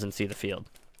then just doesn't see the field.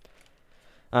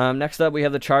 Next up, we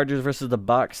have the Chargers versus the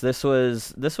Bucks. I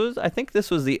think this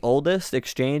was the oldest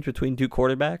exchange between two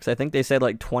quarterbacks. I think they said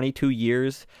 22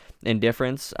 years in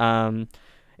difference.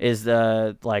 Is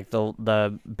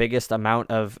the biggest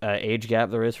amount of age gap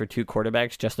there is for two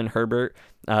quarterbacks. Justin Herbert,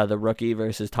 the rookie,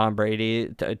 versus Tom Brady,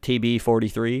 TB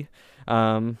 43,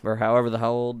 or however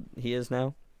how old he is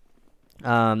now.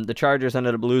 The Chargers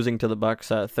ended up losing to the Bucks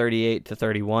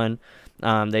 38-31.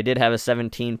 They did have a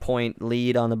 17-point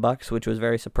lead on the Bucks, which was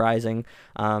very surprising.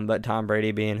 But Tom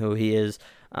Brady being who he is,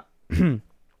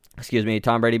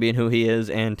 Tom Brady being who he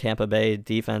is, and Tampa Bay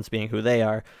defense being who they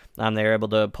are, they were able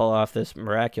to pull off this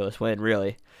miraculous win,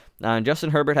 really.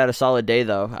 Justin Herbert had a solid day,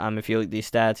 though. If you look at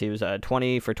these stats, he was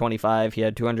 20 for 25. He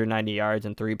had 290 yards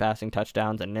and 3 passing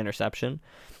touchdowns and an interception.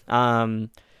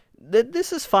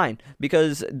 This is fine,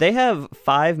 because they have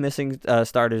 5 missing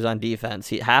starters on defense.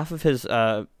 Half of his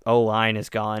O-line is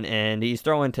gone, and he's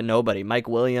throwing to nobody. Mike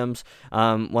Williams,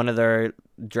 one of their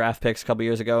draft picks a couple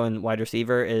years ago, and wide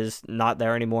receiver, is not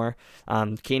there anymore.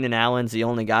 Keenan Allen's the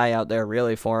only guy out there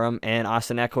really for him, and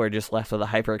Austin Eckler just left with a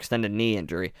hyperextended knee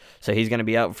injury, so he's going to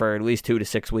be out for at least 2 to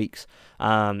 6 weeks.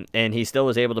 And he still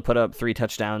was able to put up 3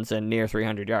 touchdowns and near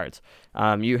 300 yards.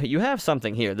 You have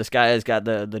something here. This guy has got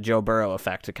the Joe Burrow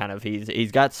effect.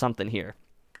 He's got something here.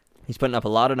 He's putting up a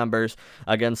lot of numbers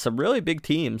against some really big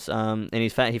teams, and he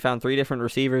found 3 different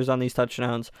receivers on these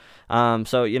touchdowns.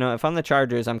 So if I'm the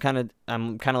Chargers, I'm kind of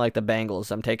like the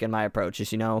Bengals. I'm taking my approach.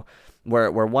 Is we're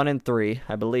 1-3.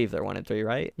 I believe they're 1-3,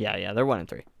 right? Yeah, they're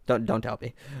 1-3. Don't doubt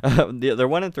me. They're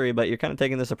 1-3, but you're kind of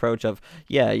taking this approach of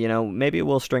maybe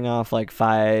we'll string off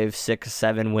 5, 6,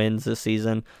 7 wins this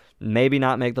season. Maybe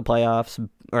not make the playoffs,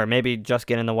 or maybe just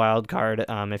get in the wild card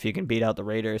if you can beat out the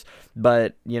Raiders.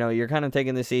 But, you're kind of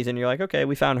taking this season, you're like, okay,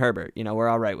 we found Herbert. We're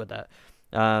all right with that.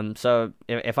 So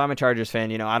if I'm a Chargers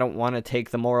fan, I don't want to take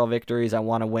the moral victories. I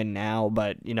want to win now.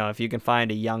 But, if you can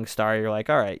find a young star, you're like,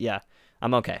 all right, yeah,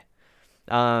 I'm okay.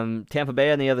 Tampa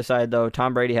Bay on the other side, though,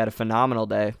 Tom Brady had a phenomenal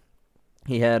day.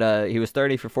 He was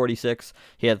 30 for 46.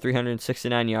 He had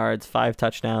 369 yards, 5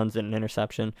 touchdowns, and an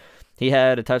interception. He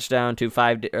had a touchdown to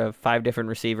 5 different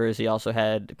receivers. He also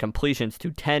had completions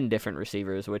to 10 different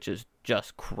receivers, which is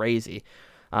just crazy.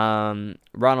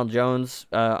 Ronald Jones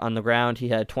on the ground, he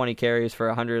had 20 carries for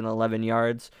 111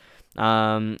 yards,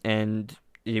 and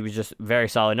he was just very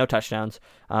solid. No touchdowns.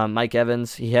 Mike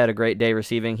Evans, he had a great day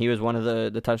receiving. He was one of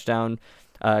the touchdown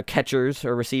catchers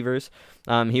or receivers.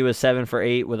 He was 7 for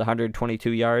 8 with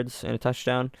 122 yards and a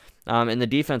touchdown. And the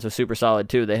defense was super solid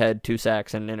too. They had 2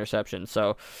 sacks and an interception.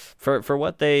 So for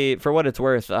what it's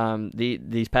worth,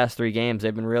 these past 3 games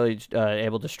they've been really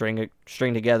able to string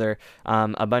together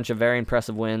a bunch of very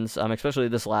impressive wins. Especially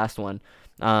this last one.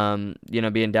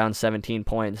 Being down 17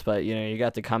 points, but you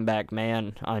got the comeback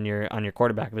man on your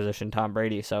quarterback position, Tom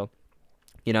Brady. So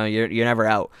you're never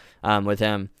out with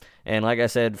him. And like I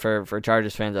said, for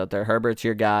Chargers fans out there, Herbert's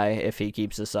your guy if he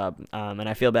keeps this up. And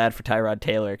I feel bad for Tyrod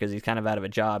Taylor because he's kind of out of a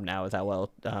job now with how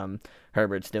well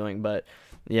Herbert's doing. But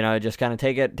just kind of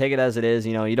take it as it is.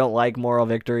 You don't like moral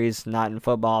victories, not in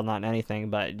football, not in anything.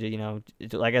 But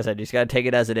like I said, you just gotta take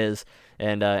it as it is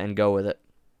and go with it.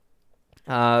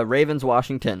 Ravens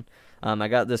Washington. I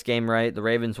got this game right. The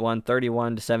Ravens won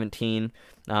 31-17.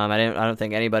 I don't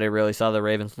think anybody really saw the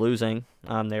Ravens losing.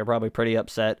 They were probably pretty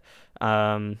upset.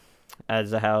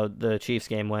 as to how the Chiefs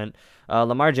game went.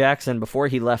 Lamar Jackson, before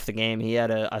he left the game, he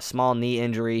had a small knee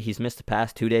injury. He's missed the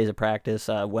past 2 days of practice,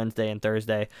 Wednesday and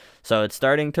Thursday. So it's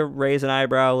starting to raise an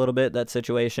eyebrow a little bit, that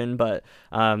situation. But,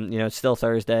 it's still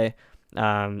Thursday,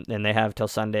 and they have till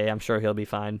Sunday. I'm sure he'll be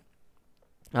fine.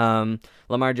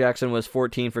 Lamar Jackson was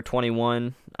 14 for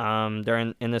 21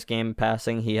 in this game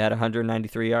passing. He had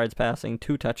 193 yards passing,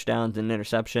 2 touchdowns and an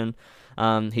interception.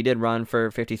 He did run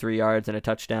for 53 yards and a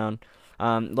touchdown.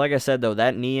 Like I said, though,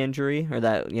 that knee injury or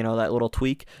that little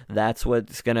tweak, that's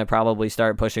what's going to probably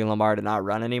start pushing Lamar to not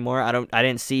run anymore. I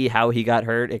didn't see how he got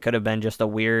hurt. It could have been just a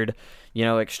weird,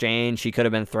 exchange. He could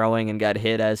have been throwing and got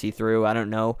hit as he threw. I don't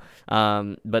know.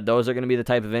 But those are going to be the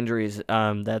type of injuries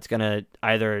that's going to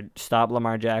either stop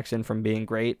Lamar Jackson from being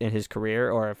great in his career,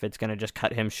 or if it's going to just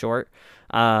cut him short.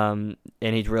 And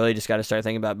he's really just got to start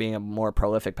thinking about being a more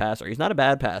prolific passer. He's not a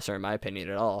bad passer, in my opinion,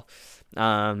 at all.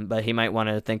 But he might want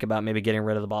to think about maybe getting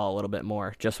rid of the ball a little bit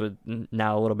more, just with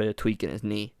now a little bit of tweak in his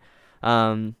knee.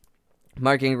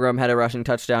 Mark Ingram had a rushing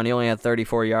touchdown. He only had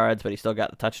 34 yards, but he still got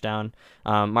the touchdown.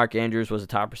 Mark Andrews was a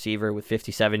top receiver with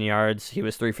 57 yards. He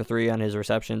was 3 for 3 on his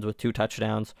receptions with 2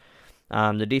 touchdowns.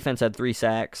 The defense had 3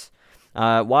 sacks.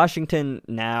 Washington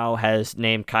now has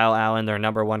named Kyle Allen their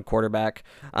number 1 quarterback,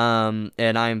 and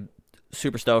I'm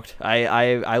super stoked.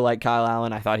 I like Kyle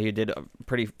Allen. I thought he did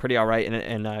pretty all right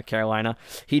in Carolina.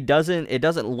 It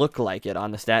doesn't look like it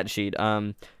on the stat sheet.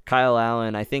 Kyle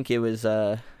Allen, I think he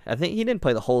didn't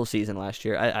play the whole season last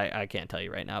year. I can't tell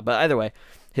you right now, but either way,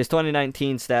 his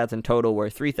 2019 stats in total were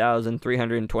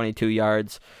 3,322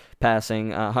 yards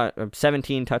passing,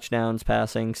 17 touchdowns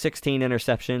passing, 16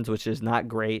 interceptions, which is not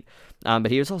great. But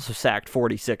he was also sacked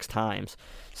 46 times.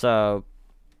 So,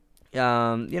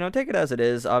 take it as it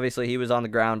is. Obviously, he was on the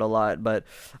ground a lot, but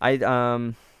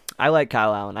I like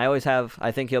Kyle Allen. I always have.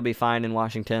 I think he'll be fine in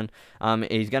Washington.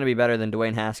 He's going to be better than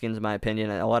Dwayne Haskins, in my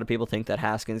opinion. A lot of people think that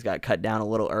Haskins got cut down a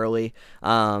little early,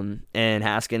 and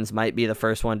Haskins might be the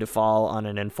first one to fall on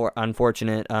an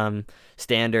unfortunate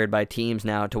standard by teams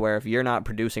now, to where if you're not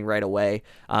producing right away,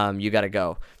 you got to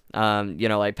go.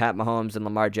 Like Pat Mahomes and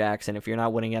Lamar Jackson, if you're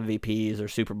not winning MVPs or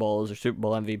Super Bowls or Super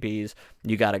Bowl MVPs,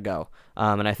 you got to go.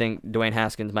 And I think Dwayne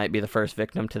Haskins might be the first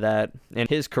victim to that. In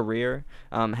his career,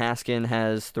 Haskins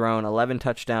has thrown 11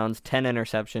 touchdowns, 10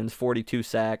 interceptions, 42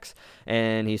 sacks,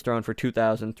 and he's thrown for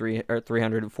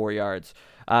 2,304 yards.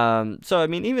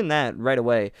 Even that right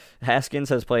away, Haskins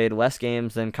has played less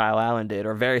games than Kyle Allen did,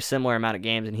 or a very similar amount of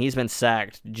games, and he's been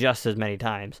sacked just as many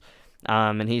times.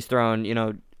 And he's thrown,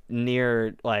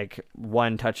 near like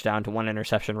 1 touchdown to 1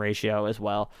 interception ratio as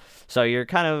well. So you're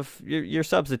you're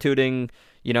substituting,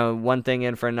 one thing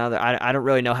in for another. I don't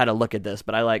really know how to look at this,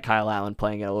 but I like Kyle Allen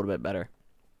playing it a little bit better.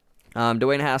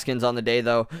 Dwayne Haskins on the day,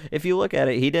 though, if you look at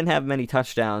it, he didn't have many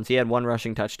touchdowns. He had 1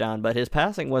 rushing touchdown, but his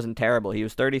passing wasn't terrible. He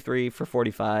was 32 for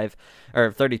 45,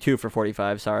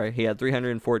 sorry. He had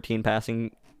 314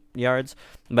 passing yards,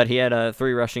 but he had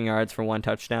 3 rushing yards for 1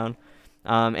 touchdown.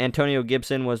 Antonio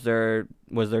Gibson was their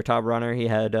top runner. He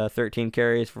had 13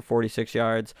 carries for 46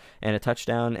 yards and a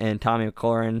touchdown. And Tommy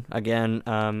McLaurin, again,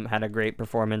 had a great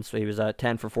performance. He was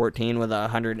 10 for 14 with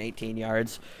 118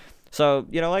 yards. So,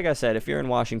 like I said, if you're in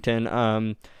Washington,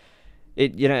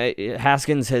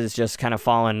 Haskins has just kind of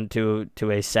fallen to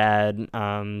a sad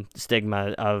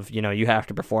stigma of, you have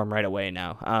to perform right away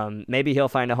now. Maybe he'll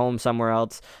find a home somewhere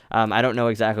else. I don't know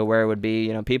exactly where it would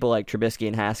be. People like Trubisky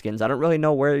and Haskins, I don't really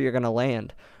know where you're going to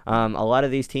land. A lot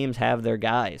of these teams have their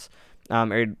guys.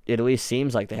 Or it at least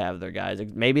seems like they have their guys.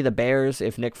 Maybe the Bears,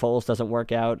 if Nick Foles doesn't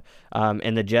work out,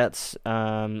 and the Jets,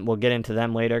 we'll get into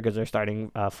them later because they're starting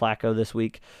Flacco this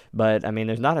week. But,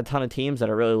 there's not a ton of teams that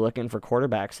are really looking for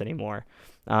quarterbacks anymore.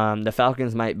 The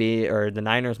Falcons might be, or the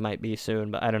Niners might be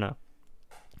soon, but I don't know.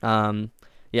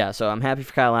 So I'm happy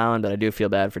for Kyle Allen, but I do feel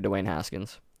bad for Dwayne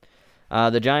Haskins.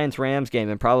 The Giants-Rams game,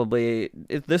 and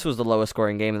this was the lowest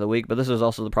scoring game of the week, but this was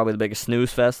also probably the biggest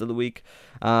snooze fest of the week.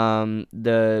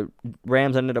 The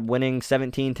Rams ended up winning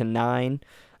 17-9.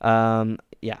 That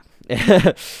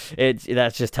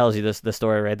just tells you the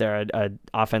story right there. A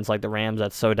offense like the Rams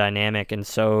that's so dynamic and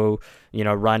so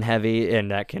run heavy,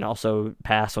 and that can also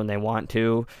pass when they want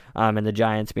to. And the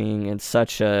Giants being in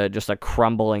such just a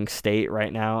crumbling state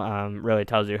right now really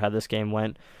tells you how this game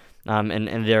went.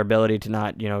 And their ability to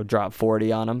not, drop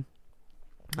 40 on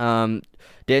them.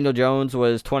 Daniel Jones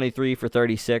was 23 for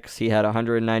 36. He had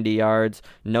 190 yards,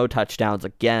 no touchdowns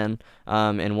again,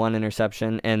 and 1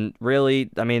 interception. And really,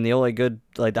 the only good,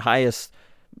 the highest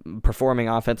performing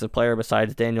offensive player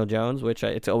besides Daniel Jones, which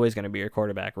it's always going to be your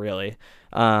quarterback, really,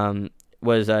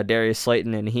 was Darius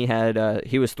Slayton, and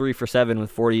he was 3 for 7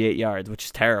 with 48 yards, which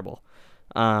is terrible.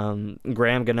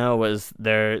 Graham Gano was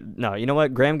their no, you know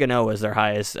what? Graham Gano was their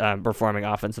highest performing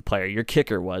offensive player. Your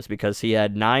kicker was, because he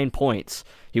had 9 points.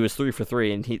 He was 3 for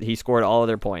 3, and he scored all of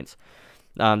their points.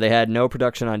 They had no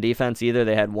production on defense either.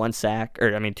 They had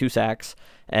 2 sacks,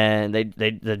 and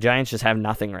the Giants just have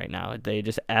nothing right now. They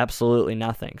just absolutely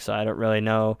nothing. So I don't really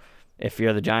know. If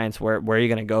you're the Giants, where are you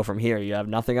going to go from here? You have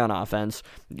nothing on offense.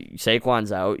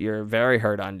 Saquon's out. You're very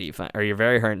hurt on defense, or you're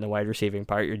very hurt in the wide receiving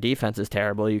part. Your defense is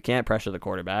terrible. You can't pressure the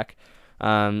quarterback.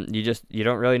 You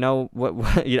don't really know what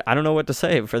I don't know what to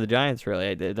say for the Giants,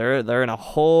 really. They're in a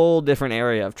whole different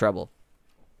area of trouble.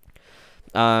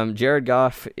 Jared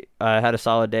Goff had a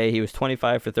solid day. He was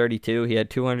 25 for 32. He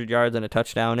had 200 yards and a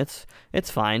touchdown.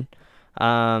 It's fine.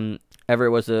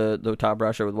 Everett was the top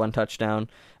rusher with 1 touchdown.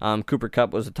 Cooper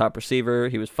Kupp was the top receiver.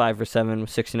 He was 5 for 7 with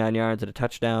 69 yards and a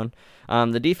touchdown.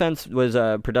 The defense was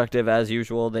productive as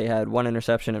usual. They had 1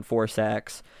 interception and 4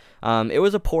 sacks. It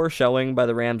was a poor showing by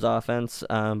the Rams offense,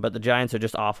 but the Giants are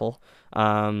just awful.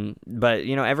 But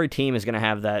every team is going to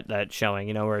have that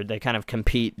showing, where they kind of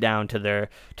compete down to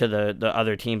the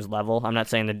other team's level. I'm not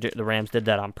saying the Rams did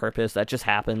that on purpose. That just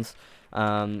happens.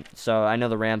 So I know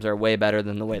the Rams are way better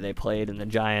than the way they played, and the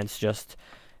Giants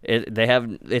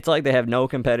it's like they have no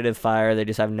competitive fire. They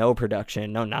just have no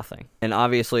production, no nothing. And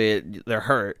obviously they're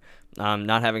hurt.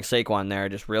 Not having Saquon there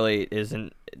just really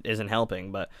isn't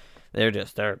helping, but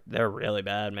they're really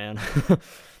bad, man.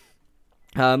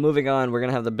 Moving on, we're going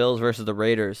to have the Bills versus the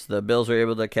Raiders. The Bills were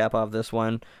able to cap off this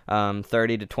one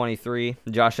 30-23.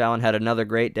 Josh Allen had another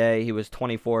great day. He was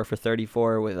 24 for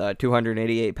 34 with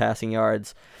 288 passing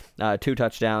yards, 2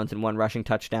 touchdowns, and 1 rushing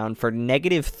touchdown for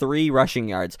 -3 rushing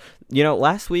yards.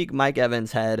 Last week, Mike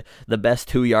Evans had the best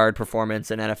 2-yard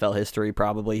performance in NFL history,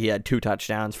 probably. He had 2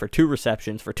 touchdowns for 2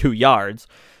 receptions for 2 yards.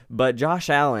 But Josh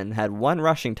Allen had 1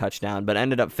 rushing touchdown, but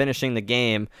ended up finishing the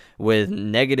game with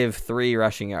 -3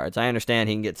 rushing yards. I understand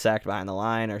he can get sacked behind the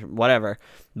line or whatever,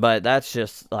 but that's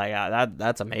just like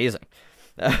that's amazing.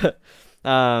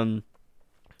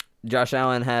 Josh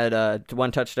Allen had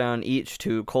 1 touchdown each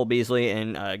to Cole Beasley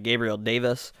and Gabriel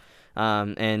Davis,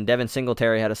 and Devin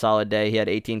Singletary had a solid day. He had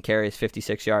 18 carries,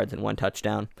 56 yards, and 1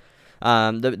 touchdown.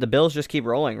 The Bills just keep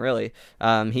rolling, really.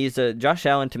 Josh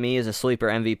Allen, to me, is a sleeper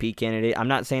MVP candidate. I'm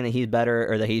not saying that he's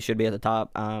better or that he should be at the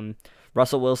top.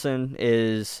 Russell Wilson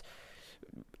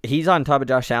he's on top of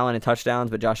Josh Allen in touchdowns,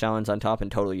 but Josh Allen's on top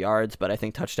in total yards. But I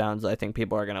think touchdowns,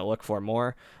 people are going to look for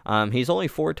more. He's only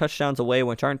 4 touchdowns away,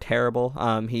 which aren't terrible.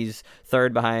 He's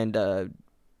third behind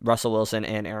Russell Wilson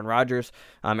and Aaron Rodgers.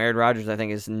 Aaron Rodgers, I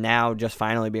think, is now just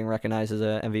finally being recognized as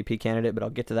an MVP candidate, but I'll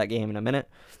get to that game in a minute.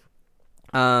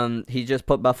 He just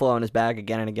put Buffalo on his back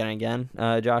again and again and again,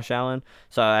 Josh Allen.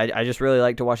 So I just really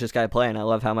like to watch this guy play, and I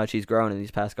love how much he's grown in these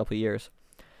past couple of years.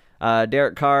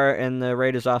 Derek Carr and the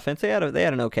Raiders offense, they had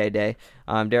an okay day.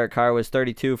 Derek Carr was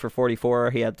 32 for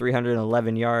 44. He had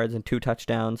 311 yards and 2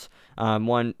 touchdowns,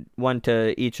 one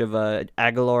to each of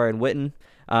Aguilar and Witten.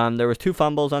 There was 2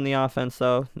 fumbles on the offense,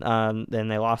 though, and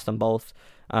they lost them both.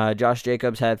 Josh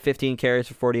Jacobs had 15 carries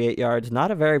for 48 yards.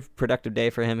 Not a very productive day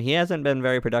for him. He hasn't been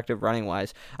very productive running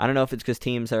wise. I don't know if it's because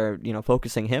teams are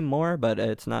focusing him more, but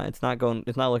it's not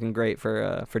looking great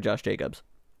for Josh Jacobs.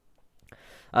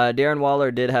 Darren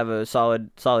Waller did have a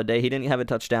solid day. He didn't have a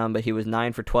touchdown, but he was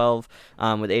 9 for 12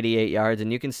 with 88 yards,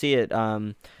 and you can see it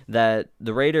that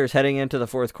the Raiders heading into the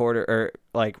fourth quarter,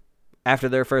 after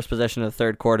their first possession of the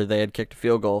third quarter, they had kicked a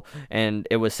field goal, and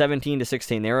it was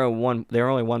 17-16. They were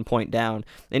only 1 point down,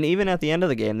 and even at the end of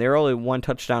the game, they were only 1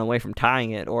 touchdown away from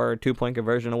tying it, or a 2-point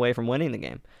conversion away from winning the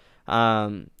game.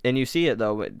 And you see it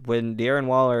though when Darren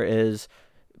Waller is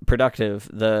productive,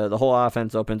 the whole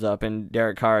offense opens up, and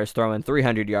Derek Carr is throwing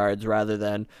 300 yards rather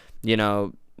than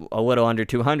a little under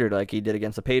 200 like he did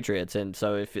against the Patriots. And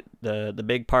so the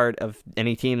big part of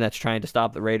any team that's trying to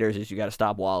stop the Raiders is you got to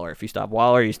stop Waller. If you stop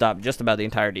Waller, you stop just about the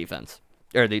entire defense,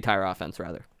 or the entire offense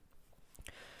rather.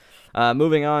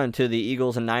 Moving on to the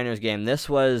Eagles and Niners game. This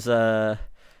was hard.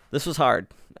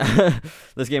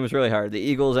 This game was really hard. The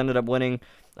Eagles ended up winning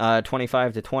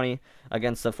 25-20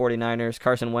 against the 49ers.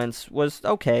 Carson Wentz was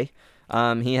okay.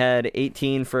 He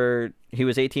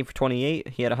was 18 for 28.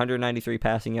 He had 193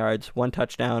 passing yards, 1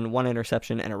 touchdown, 1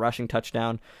 interception, and a rushing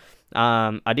touchdown.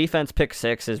 A defense pick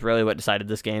 6 is really what decided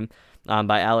this game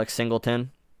by Alex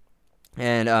Singleton.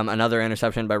 And another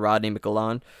interception by Rodney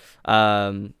McElwain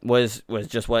was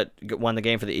just what won the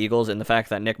game for the Eagles, and the fact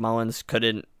that Nick Mullins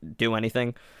couldn't do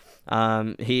anything.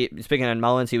 Speaking of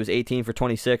Mullins, he was 18 for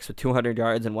 26 with 200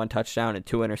 yards and 1 touchdown and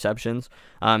 2 interceptions.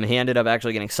 He ended up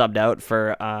actually getting subbed out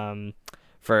for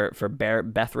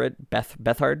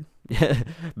Bethard.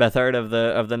 Beathard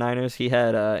of the Niners, he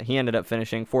ended up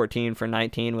finishing 14 for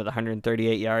 19 with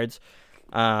 138 yards.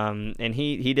 And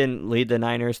he didn't lead the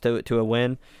Niners to a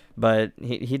win, but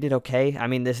he did okay. I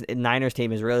mean, this Niners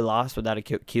team is really lost without a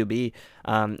QB,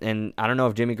 and I don't know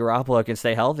if Jimmy Garoppolo can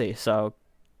stay healthy. So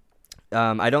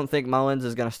I don't think Mullins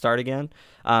is going to start again.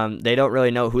 They don't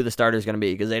really know who the starter is going to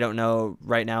be because they don't know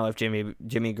right now if Jimmy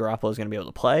Garoppolo is going to be able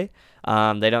to play.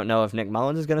 They don't know if Nick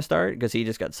Mullins is going to start because he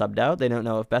just got subbed out. They don't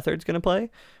know if Beathard's going to play.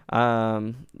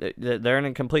 They're in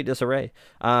a complete disarray.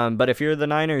 But if you're the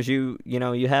Niners, you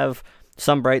have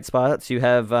some bright spots. You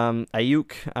have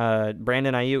Ayuk,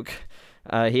 Brandon Ayuk.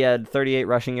 He had 38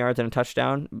 rushing yards and a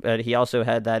touchdown, but he also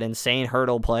had that insane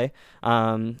hurdle play.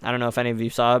 I don't know if any of you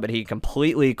saw it, but he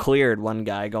completely cleared one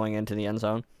guy going into the end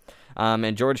zone.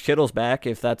 And George Kittle's back,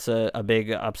 if that's a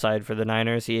big upside for the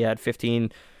Niners. He had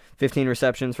 15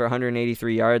 receptions for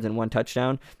 183 yards and one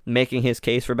touchdown, making his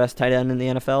case for best tight end in the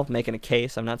NFL. Making a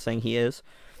case. I'm not saying he is.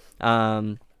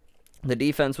 The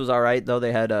defense was all right, though.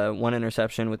 They had one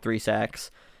interception with 3 sacks.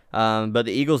 But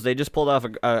the Eagles, they just pulled off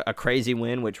a crazy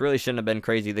win, which really shouldn't have been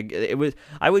crazy.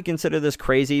 I would consider this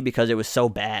crazy because it was so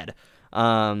bad.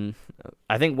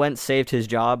 I think Wentz saved his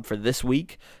job for this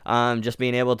week, just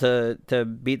being able to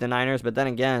beat the Niners. But then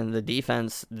again, the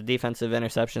defensive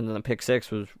interceptions and the pick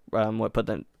six was what put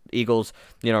the Eagles,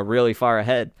 really far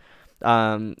ahead.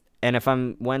 And if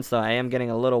I'm Wentz, though, I am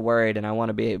getting a little worried, and I want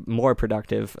to be more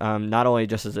productive, not only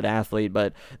just as an athlete,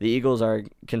 but the Eagles are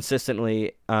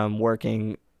consistently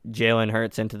working Jalen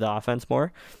Hurts into the offense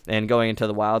more and going into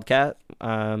the Wildcat.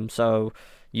 So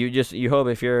you hope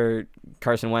if you're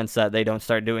Carson Wentz that they don't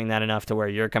start doing that enough to where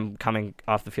you're coming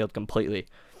off the field completely.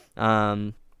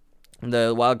 The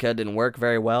Wildcat didn't work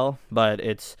very well, but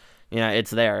it's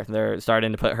there. They're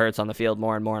starting to put Hurts on the field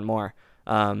more and more and more.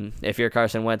 If you're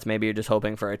Carson Wentz, maybe you're just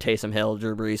hoping for a Taysom Hill,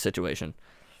 Drew Brees situation.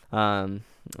 But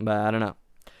I don't know.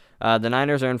 The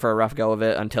Niners are in for a rough go of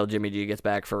it until Jimmy G gets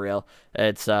back for real.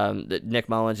 It's Nick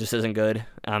Mullins just isn't good.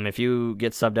 If you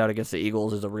get subbed out against the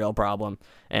Eagles, is a real problem.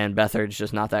 And Beathard's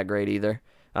just not that great either.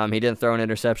 He didn't throw an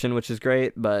interception, which is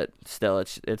great, but still,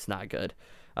 it's not good.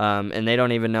 And they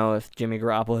don't even know if Jimmy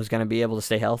Garoppolo is going to be able to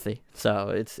stay healthy. So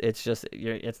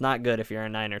it's not good if you're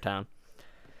in Niner town.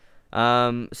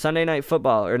 Sunday night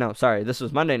football, this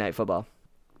was Monday night football,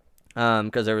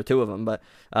 because there were 2 of them, but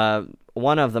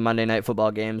one of the Monday night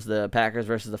football games, the Packers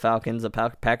versus the Falcons, the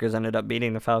Packers ended up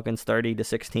beating the Falcons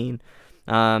 30-16.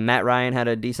 Matt Ryan had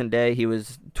a decent day. He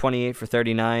was 28 for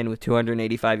 39 with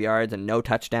 285 yards and no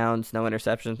touchdowns, no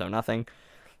interceptions, no nothing,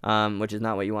 which is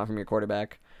not what you want from your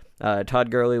quarterback.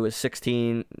 Todd Gurley was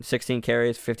 16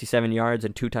 carries, 57 yards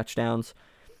and 2 touchdowns.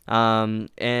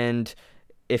 And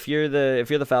if you're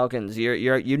the Falcons,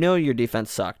 your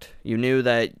defense sucked. You knew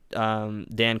that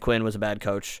Dan Quinn was a bad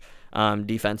coach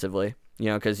defensively,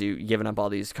 because you've given up all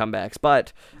these comebacks.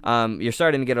 But you're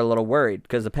starting to get a little worried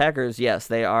because the Packers, yes,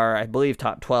 they are, I believe,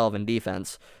 top 12 in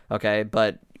defense. Okay,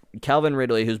 but Calvin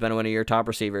Ridley, who's been one of your top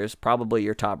receivers, probably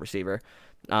your top receiver,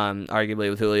 arguably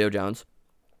with Julio Jones,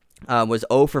 was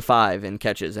 0 for 5 in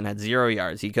catches and had 0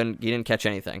 yards. He didn't catch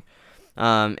anything.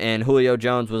 And Julio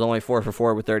Jones was only 4 for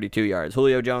 4 with 32 yards.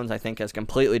 Julio Jones, I think, has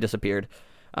completely disappeared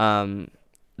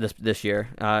this year.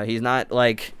 He's not,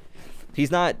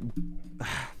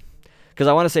 because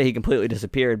I want to say he completely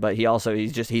disappeared, but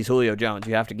he's Julio Jones.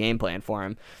 You have to game plan for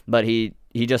him, but he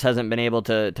just hasn't been able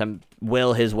to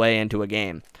will his way into a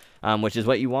game, which is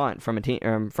what you want from a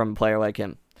team, from a player like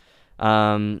him.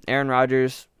 Aaron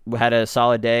Rodgers had a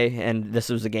solid day, and this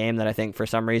was a game that I think for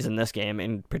some reason, this game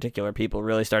in particular, people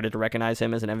really started to recognize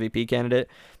him as an MVP candidate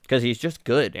because he's just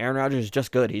good. Aaron Rodgers is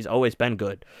just good. He's always been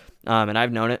good, and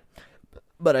I've known it,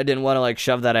 but I didn't want to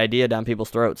shove that idea down people's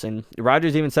throats. And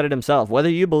Rodgers even said it himself, whether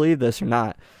you believe this or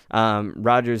not.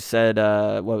 Rodgers said,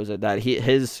 that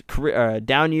his career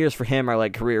down years for him are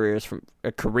like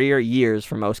career years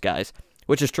for most guys,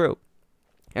 which is true.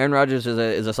 Aaron Rodgers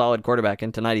is a solid quarterback,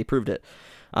 and tonight he proved it.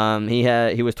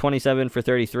 He was 27 for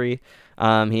 33.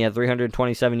 He had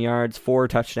 327 yards, 4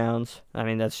 touchdowns. I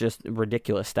mean, that's just a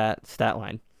ridiculous stat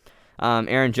line.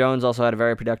 Aaron Jones also had a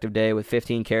very productive day with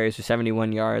 15 carries for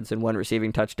 71 yards and 1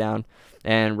 receiving touchdown.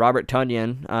 And Robert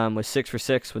Tonyan was 6 for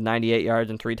 6 with 98 yards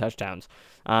and 3 touchdowns.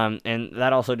 And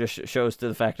that also just shows to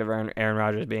the fact of Aaron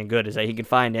Rodgers being good is that he can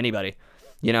find anybody.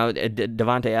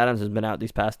 Devontae Adams has been out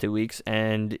these past 2 weeks,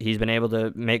 and he's been able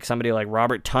to make somebody like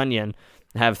Robert Tonyan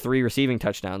have 3 receiving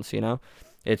touchdowns.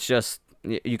 It's just,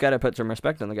 you got to put some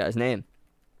respect on the guy's name.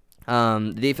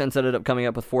 The defense ended up coming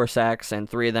up with 4 sacks, and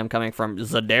 3 of them coming from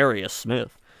Zadarius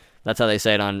Smith. That's how they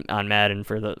say it on Madden,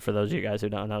 for those of you guys who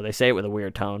don't know. They say it with a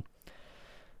weird tone.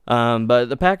 But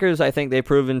the Packers, I think they've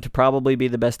proven to probably be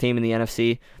the best team in the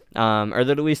NFC, or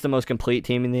they're at least the most complete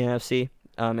team in the NFC,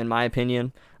 in my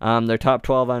opinion. They're top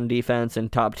 12 on defense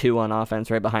and top 2 on offense,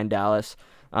 right behind Dallas.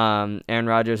 Aaron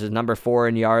Rodgers is number 4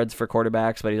 in yards for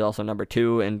quarterbacks, but he's also number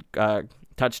 2 in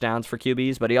touchdowns for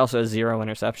QBs, but he also has 0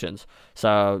 interceptions.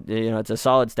 So, it's a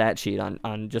solid stat sheet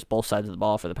on just both sides of the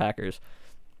ball for the Packers.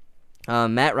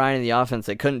 Matt Ryan in the offense,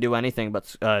 they couldn't do anything,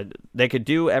 but they could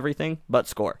do everything but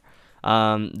score.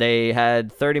 They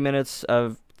had 30 minutes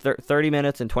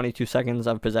and 22 seconds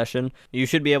of possession. You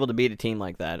should be able to beat a team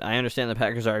like that. I understand the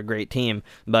Packers are a great team,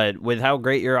 but with how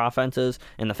great your offense is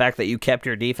and the fact that you kept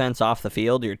your defense off the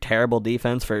field, your terrible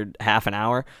defense for half an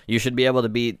hour, you should be able to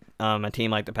beat a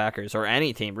team like the Packers, or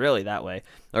any team really that way,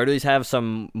 or at least have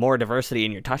some more diversity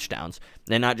in your touchdowns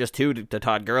and not just 2 to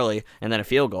Todd Gurley and then a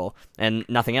field goal and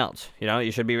nothing else.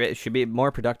 You should be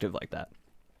more productive like that.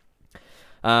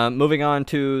 Moving on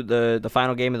to the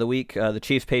final game of the week, the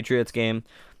Chiefs-Patriots game.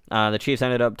 The Chiefs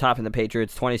ended up topping the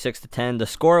Patriots 26-10. The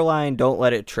scoreline, don't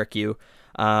let it trick you.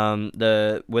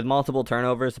 With multiple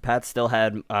turnovers, the Pats still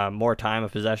had more time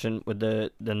of possession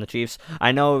than the Chiefs.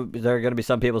 I know there are going to be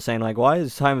some people saying, like, why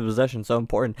is time of possession so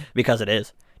important? Because it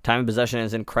is. Time of possession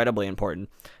is incredibly important.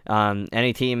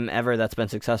 Any team ever that's been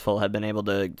successful have been able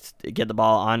to get the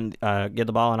ball on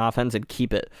offense and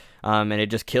keep it. And it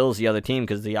just kills the other team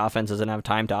because the offense doesn't have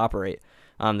time to operate.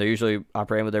 They're usually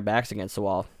operating with their backs against the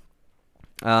wall.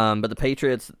 But the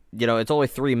Patriots, it's only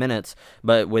 3 minutes,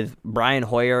 but with Brian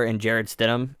Hoyer and Jarrett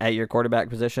Stidham at your quarterback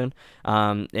position,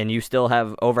 and you still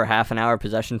have over half an hour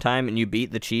possession time, and you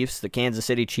beat the Kansas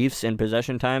City Chiefs in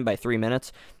possession time by 3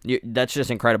 minutes, that's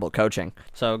just incredible coaching.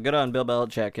 So good on Bill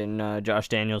Belichick and Josh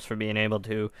Daniels for being able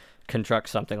to construct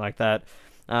something like that.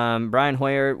 Brian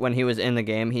Hoyer, when he was in the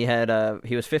game, he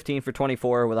was 15 for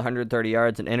 24 with 130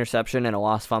 yards, an interception, and a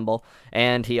lost fumble.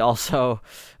 And he also,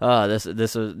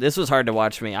 this was hard to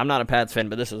watch for me. I'm not a Pats fan,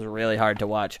 but this was really hard to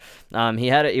watch.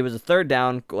 He was a third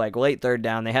down, like late third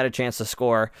down. They had a chance to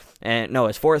score, and no,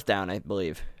 it's fourth down, I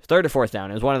believe. Third or fourth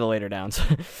down. It was one of the later downs.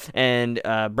 And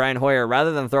Brian Hoyer,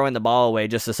 rather than throwing the ball away,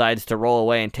 just decides to roll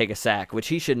away and take a sack, which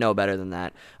he should know better than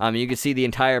that. You could see the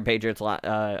entire Patriots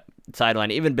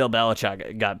sideline. Even Bill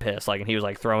Belichick got pissed, and he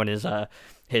was throwing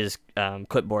his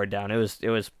clipboard down. It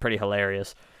was pretty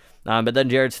hilarious. But then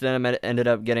Jarrett Stidham ended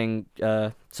up getting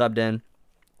subbed in.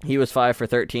 He was 5 for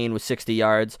 13 with 60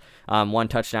 yards, 1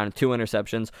 touchdown, and 2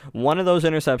 interceptions. One of those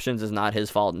interceptions is not his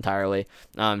fault entirely.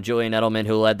 Julian Edelman,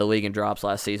 who led the league in drops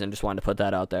last season, just wanted to put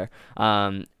that out there.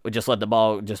 We just let the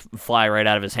ball just fly right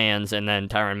out of his hands, and then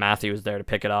Tyrann Mathieu was there to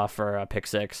pick it off for a pick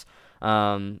 6.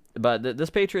 But this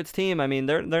Patriots team, I mean,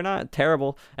 they're not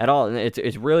terrible at all.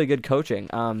 It's really good coaching.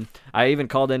 I even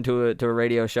called into a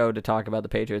radio show to talk about the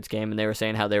Patriots game, and they were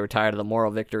saying how they were tired of the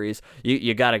moral victories.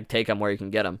 You got to take them where you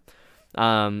can get them.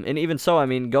 And even so, I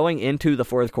mean, going into the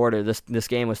fourth quarter, this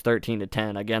game was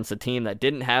 13-10 against a team that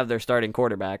didn't have their starting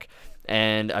quarterback,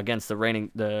 and against the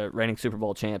reigning Super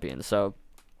Bowl champions. So,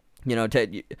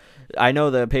 I know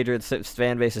the Patriots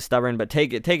fan base is stubborn, but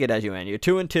take it as you end. You're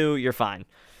 2-2, you're fine.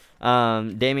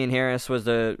 Damian Harris was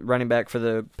the running back for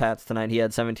the Pats tonight. He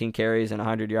had 17 carries and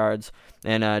 100 yards.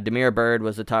 And Damiere Byrd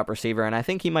was the top receiver, and I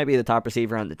think he might be the top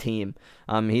receiver on the team.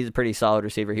 He's a pretty solid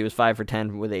receiver. He was 5 for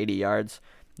 10 with 80 yards.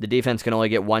 The defense can only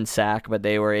get 1 sack, but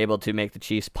they were able to make the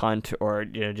Chiefs punt or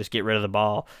just get rid of the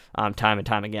ball time and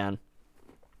time again.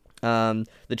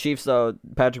 The Chiefs, though,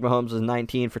 Patrick Mahomes was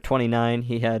 19 for 29.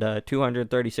 He had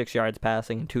 236 yards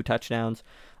passing and 2 touchdowns,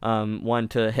 1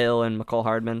 to Hill and McCole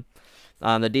Hardman.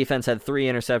 The defense had 3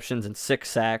 interceptions and 6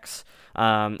 sacks,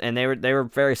 and they were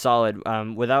very solid.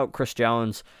 Without Chris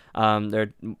Jones,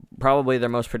 they're probably their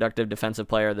most productive defensive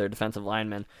player, their defensive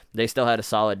lineman. They still had a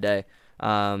solid day.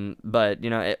 But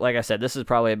like I said, this is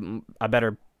probably a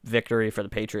better victory for the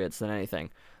Patriots than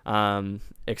anything,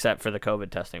 except for the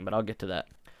COVID testing. But I'll get to that.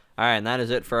 All right, and that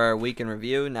is it for our week in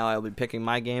review. Now I will be picking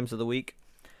my games of the week.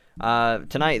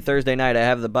 Tonight, Thursday night, I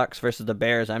have the Bucs versus the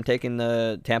Bears. I'm taking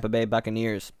the Tampa Bay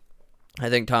Buccaneers. I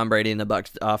think Tom Brady and the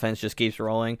Bucs offense just keeps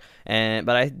rolling, but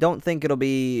I don't think it'll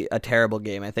be a terrible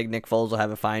game. I think Nick Foles will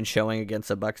have a fine showing against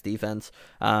the Bucs defense.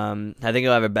 I think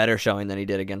he'll have a better showing than he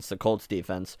did against the Colts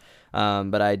defense.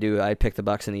 But I picked the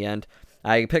Bucs in the end.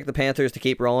 I picked the Panthers to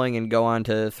keep rolling and go on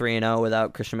to 3-0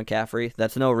 without Christian McCaffrey.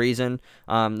 That's no reason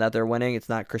that they're winning. It's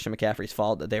not Christian McCaffrey's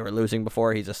fault that they were losing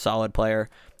before. He's a solid player.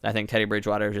 I think Teddy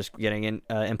Bridgewater is just getting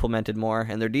implemented more,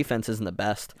 and their defense isn't the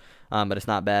best, but it's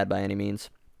not bad by any means.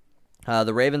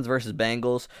 The Ravens versus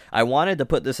Bengals. I wanted to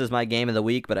put this as my game of the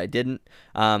week, but I didn't.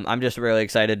 I'm just really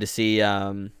excited to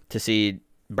see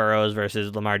Burrows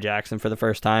versus Lamar Jackson for the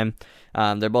first time.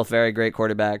 They're both very great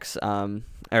quarterbacks.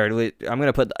 or I'm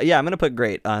gonna put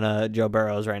great on Joe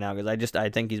Burrows right now because I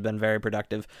think he's been very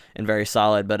productive and very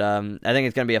solid. But I think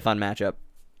it's gonna be a fun matchup.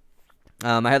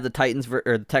 I have the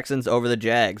Texans over the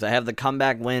Jags. I have the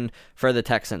comeback win for the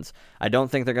Texans. I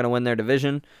don't think they're going to win their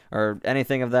division or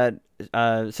anything of that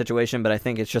situation, but I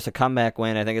think it's just a comeback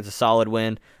win. I think it's a solid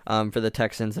win for the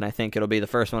Texans, and I think it'll be the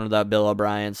first one without Bill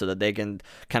O'Brien so that they can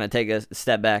kind of take a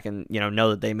step back and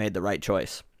know that they made the right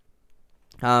choice.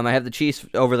 I have the Chiefs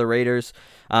over the Raiders.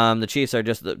 The Chiefs are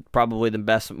just probably the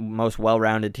best, most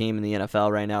well-rounded team in the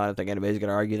NFL right now. I don't think anybody's going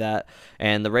to argue that.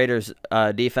 And the Raiders'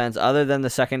 defense, other than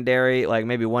the secondary, like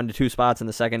maybe 1 to 2 spots in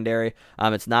the secondary,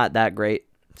 it's not that great.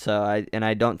 So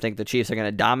I don't think the Chiefs are going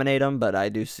to dominate them, but I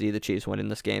do see the Chiefs winning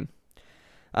this game.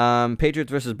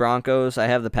 Patriots versus Broncos. I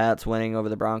have the Pats winning over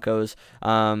the Broncos.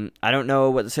 I don't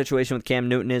know what the situation with Cam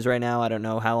Newton is right now. I don't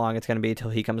know how long it's going to be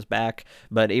till he comes back.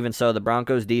 But even so, the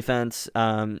Broncos defense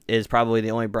is probably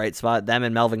the only bright spot. Them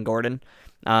and Melvin Gordon.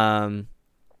 Cortland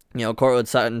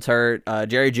Sutton's hurt.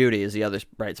 Jerry Jeudy is the other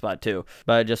bright spot too.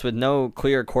 But just with no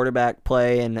clear quarterback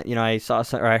play, and I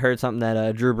heard something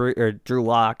that Drew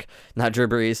Lock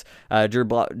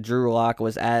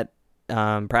was at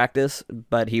practice,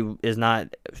 but he is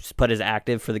not put as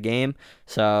active for the game,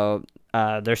 so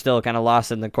they're still kind of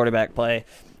lost in the quarterback play.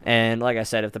 And like I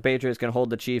said, if the Patriots can hold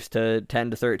the Chiefs to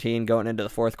 10-13 going into the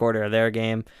fourth quarter of their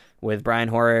game with Brian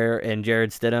Hoyer and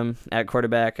Jared Stidham at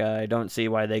quarterback, I don't see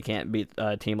why they can't beat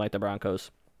a team like the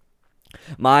Broncos.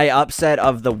 My upset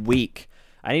of the week.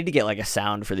 I need to get like a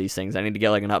sound for these things. I need to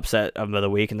get like an upset of the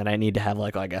week, and then I need to have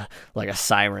like a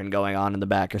siren going on in the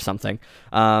back or something.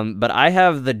 But I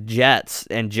have the Jets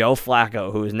and Joe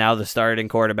Flacco, who is now the starting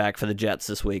quarterback for the Jets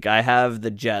this week. I have the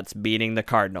Jets beating the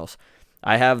Cardinals.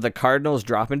 I have the Cardinals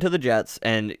dropping to the Jets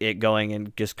and it going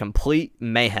in just complete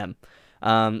mayhem.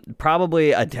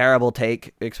 Probably a terrible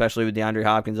take, especially with DeAndre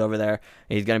Hopkins over there.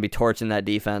 He's going to be torching that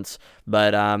defense.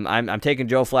 But I'm taking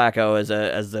Joe Flacco as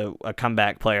a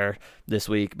comeback player this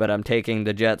week. But I'm taking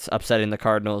the Jets upsetting the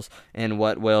Cardinals in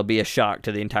what will be a shock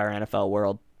to the entire NFL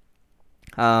world.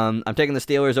 I'm taking the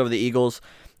Steelers over the Eagles.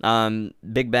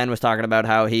 Big Ben was talking about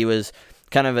how he was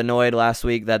kind of annoyed last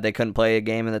week that they couldn't play a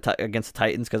game against the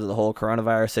Titans because of the whole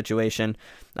coronavirus situation.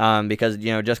 Because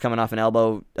just coming off an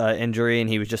elbow injury, and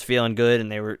he was just feeling good, and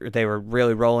they were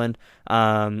really rolling,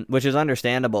 which is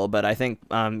understandable. But I think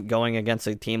going against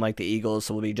a team like the Eagles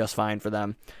will be just fine for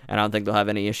them, and I don't think they'll have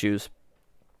any issues.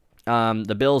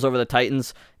 The Bills over the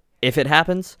Titans, if it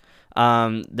happens.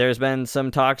 There's been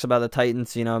some talks about the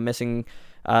Titans, missing.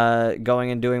 Going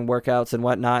and doing workouts and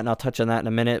whatnot, and I'll touch on that in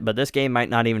a minute, but this game might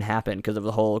not even happen because of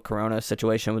the whole corona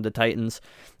situation with the Titans.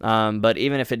 But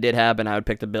even if it did happen, I would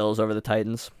pick the Bills over the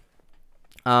Titans.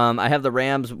 I have the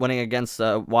Rams winning against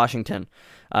Washington.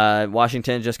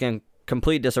 Washington is just getting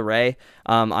complete disarray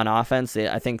on offense.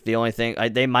 I think the only thing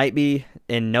they might be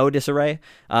in no disarray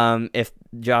if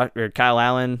Kyle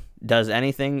Allen does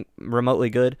anything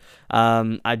remotely good.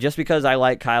 Just because I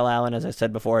like Kyle Allen, as I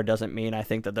said before, it doesn't mean I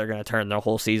think that they're going to turn their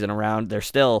whole season around. They're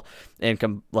still in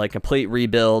complete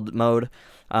rebuild mode.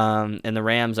 And the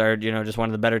Rams are just one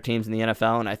of the better teams in the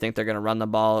NFL, and I think they're going to run the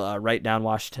ball right down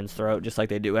Washington's throat, just like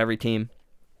they do every team.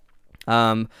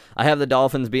 I have the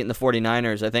Dolphins beating the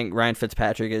 49ers. I think Ryan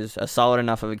Fitzpatrick is a solid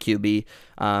enough of a QB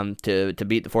to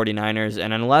beat the 49ers,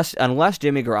 and unless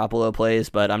Jimmy Garoppolo plays,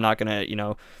 but I'm not going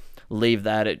to leave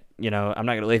that at I'm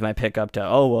not going to leave my pick up to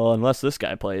unless this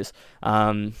guy plays.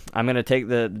 I'm going to take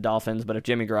the Dolphins, but if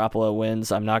Jimmy Garoppolo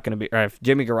wins, I'm not going to be, or if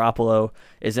Jimmy Garoppolo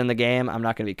is in the game, I'm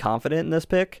not going to be confident in this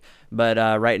pick, but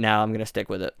right now I'm going to stick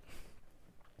with it.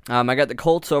 I got the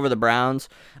Colts over the Browns.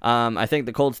 I think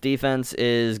the Colts defense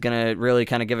is going to really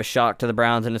kind of give a shock to the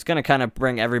Browns, and it's going to kind of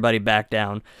bring everybody back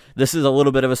down. This is a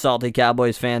little bit of a salty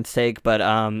Cowboys fans take, but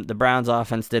the Browns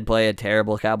offense did play a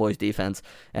terrible Cowboys defense,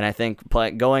 and I think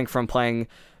going from playing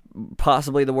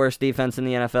possibly the worst defense in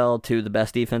the NFL to the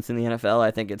best defense in the NFL,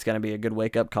 I think it's going to be a good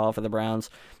wake-up call for the Browns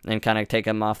and kind of take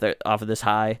them off of this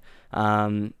high.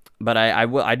 But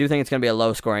I do think it's going to be a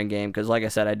low-scoring game because, like I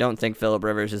said, I don't think Phillip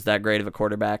Rivers is that great of a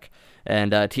quarterback,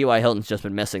 and T.Y. Hilton's just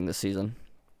been missing this season.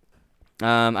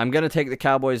 I'm going to take the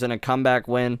Cowboys in a comeback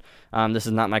win. This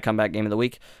is not my comeback game of the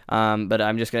week, but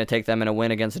I'm just going to take them in a win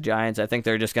against the Giants. I think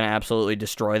they're just going to absolutely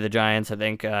destroy the Giants. I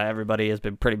think everybody has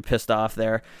been pretty pissed off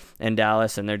there in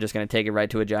Dallas, and they're just going to take it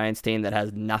right to a Giants team that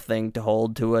has nothing to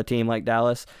hold to a team like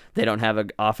Dallas. They don't have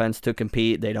an offense to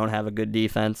compete. They don't have a good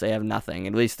defense. They have nothing.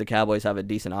 At least the Cowboys have a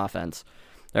decent offense.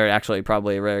 They're actually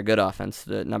probably a very good offense,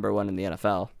 the number one in the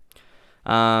NFL.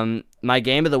 My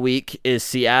game of the week is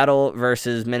Seattle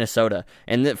versus Minnesota,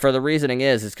 and for the reasoning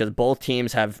is because both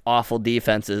teams have awful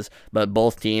defenses, but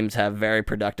both teams have very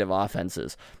productive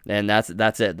offenses, and that's it.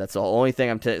 That's the only thing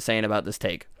I'm saying about this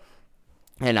take.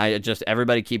 And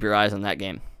everybody keep your eyes on that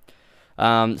game.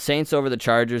 Saints over the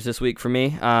Chargers this week for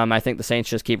me. I think the Saints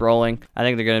just keep rolling. I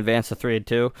think they're going to advance to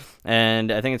 3-2,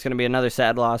 and I think it's going to be another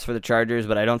sad loss for the Chargers,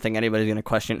 but I don't think anybody's going to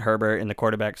question Herbert in the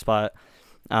quarterback spot.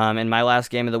 In my last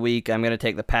game of the week, I'm going to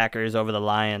take the Packers over the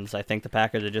Lions. I think the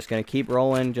Packers are just going to keep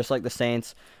rolling, just like the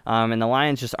Saints, and the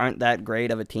Lions just aren't that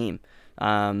great of a team.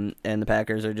 And the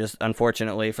Packers are just,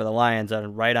 unfortunately for the Lions, are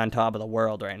right on top of the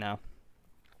world right now.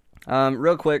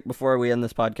 Real quick, before we end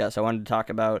this podcast, I wanted to talk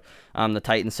about the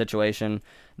Titans situation.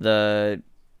 The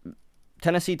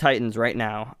Tennessee Titans right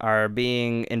now are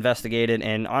being investigated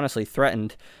and honestly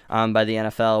threatened by the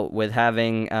NFL with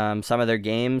having some of their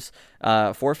games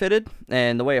forfeited.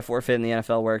 And the way a forfeit in the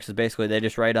NFL works is basically they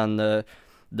just write on the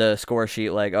score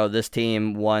sheet like, oh, this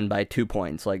team won by 2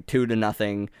 points, like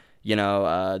 2-0.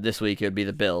 This week it would be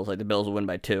the Bills. Like the Bills will win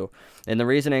by 2. And the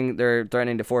reasoning they're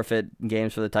threatening to forfeit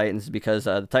games for the Titans is because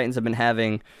the Titans have been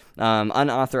having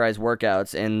unauthorized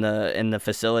workouts in the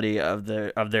facility of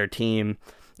their team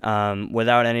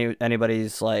without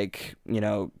anybody's go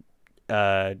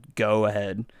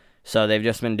ahead. So they've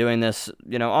just been doing this,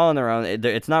 all on their own.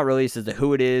 It's not released as to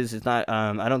who it is. It's not.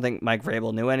 I don't think Mike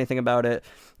Vrabel knew anything about it,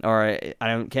 or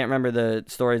can't remember the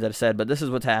stories that have said. But this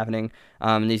is what's happening.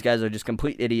 These guys are just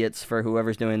complete idiots for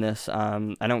whoever's doing this.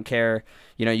 I don't care.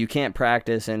 You can't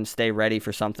practice and stay ready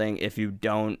for something if you're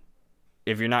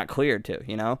not cleared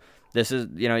to. This is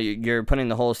you're putting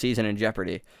the whole season in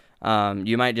jeopardy.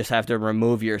 You might just have to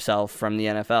remove yourself from the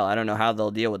NFL. I don't know how they'll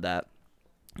deal with that.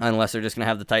 Unless they're just going to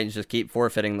have the Titans just keep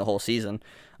forfeiting the whole season.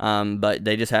 But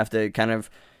they just have to kind of,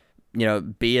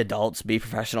 be adults, be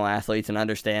professional athletes, and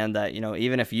understand that,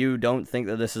 even if you don't think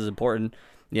that this is important,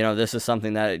 this is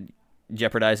something that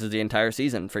jeopardizes the entire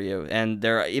season for you. And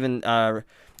they're even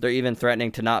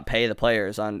threatening to not pay the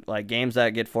players on games that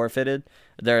get forfeited.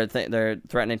 They're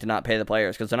threatening to not pay the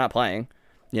players because they're not playing.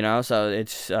 So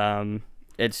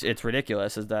it's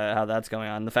ridiculous how that's going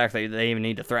on. The fact that they even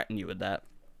need to threaten you with that.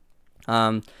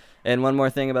 And one more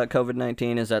thing about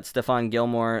COVID-19 is that Stephon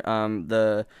Gilmore,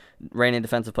 the reigning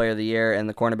defensive player of the year and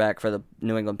the cornerback for the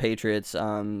New England Patriots,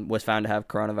 was found to have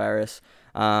coronavirus.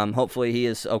 Hopefully he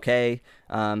is okay.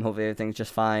 Hopefully everything's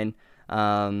just fine.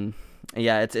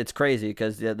 It's crazy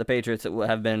because the Patriots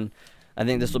have been, I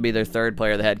think this will be their third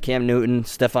player. They had Cam Newton,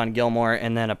 Stephon Gilmore,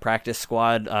 and then a practice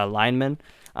squad lineman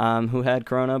who had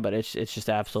corona, but it's just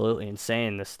absolutely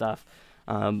insane, this stuff.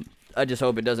 I just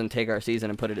hope it doesn't take our season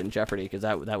and put it in jeopardy because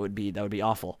that would be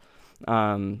awful.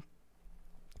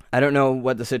 I don't know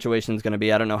what the situation is going to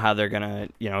be. I don't know how they're going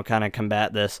to kind of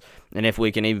combat this, and if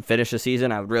we can even finish the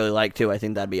season, I would really like to. I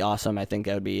think that'd be awesome. I think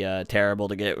that would be terrible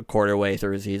to get a quarter way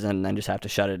through a season and then just have to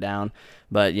shut it down.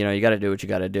 But you got to do what you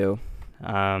got to do.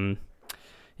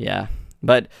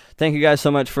 But thank you guys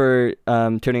so much for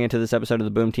tuning into this episode of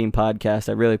the Boom Team Podcast.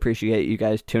 I really appreciate you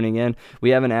guys tuning in. We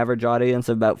have an average audience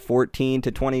of about 14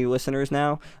 to 20 listeners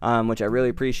now, which I really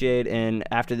appreciate. And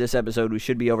after this episode, we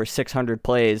should be over 600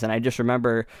 plays. And I just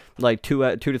remember two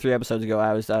to three episodes ago,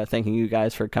 I was thanking you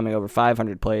guys for coming over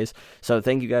 500 plays. So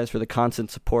thank you guys for the constant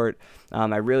support.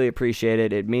 I really appreciate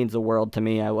it. It means the world to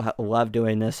me. I love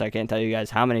doing this. I can't tell you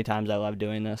guys how many times I love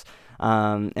doing this.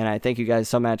 And I thank you guys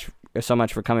so much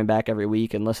for coming back every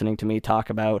week and listening to me talk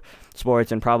about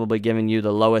sports and probably giving you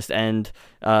the lowest end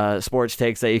sports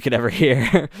takes that you could ever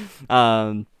hear.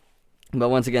 But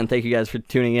once again, thank you guys for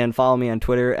tuning in. Follow me on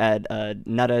Twitter at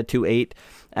Nutta28.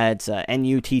 That's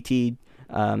NUTT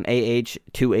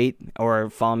AH28, or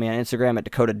follow me on Instagram at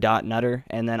Dakota.Nutter,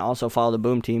 and then also follow the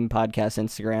Boom Team Podcast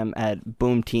Instagram at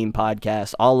Boom Team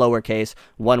Podcast, all lowercase,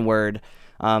 one word.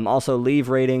 Also leave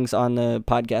ratings on the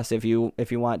podcast if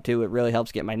you want to. It really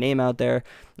helps get my name out there.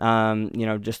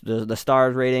 Just the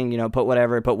stars rating, put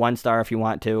 1 star if you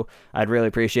want to. I'd really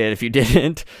appreciate it if you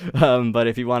didn't. But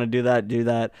if you want to do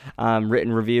that.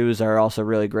 Written reviews are also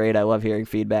really great. I love hearing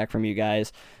feedback from you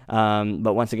guys.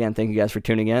 But once again, thank you guys for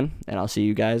tuning in, and I'll see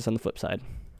you guys on the flip side.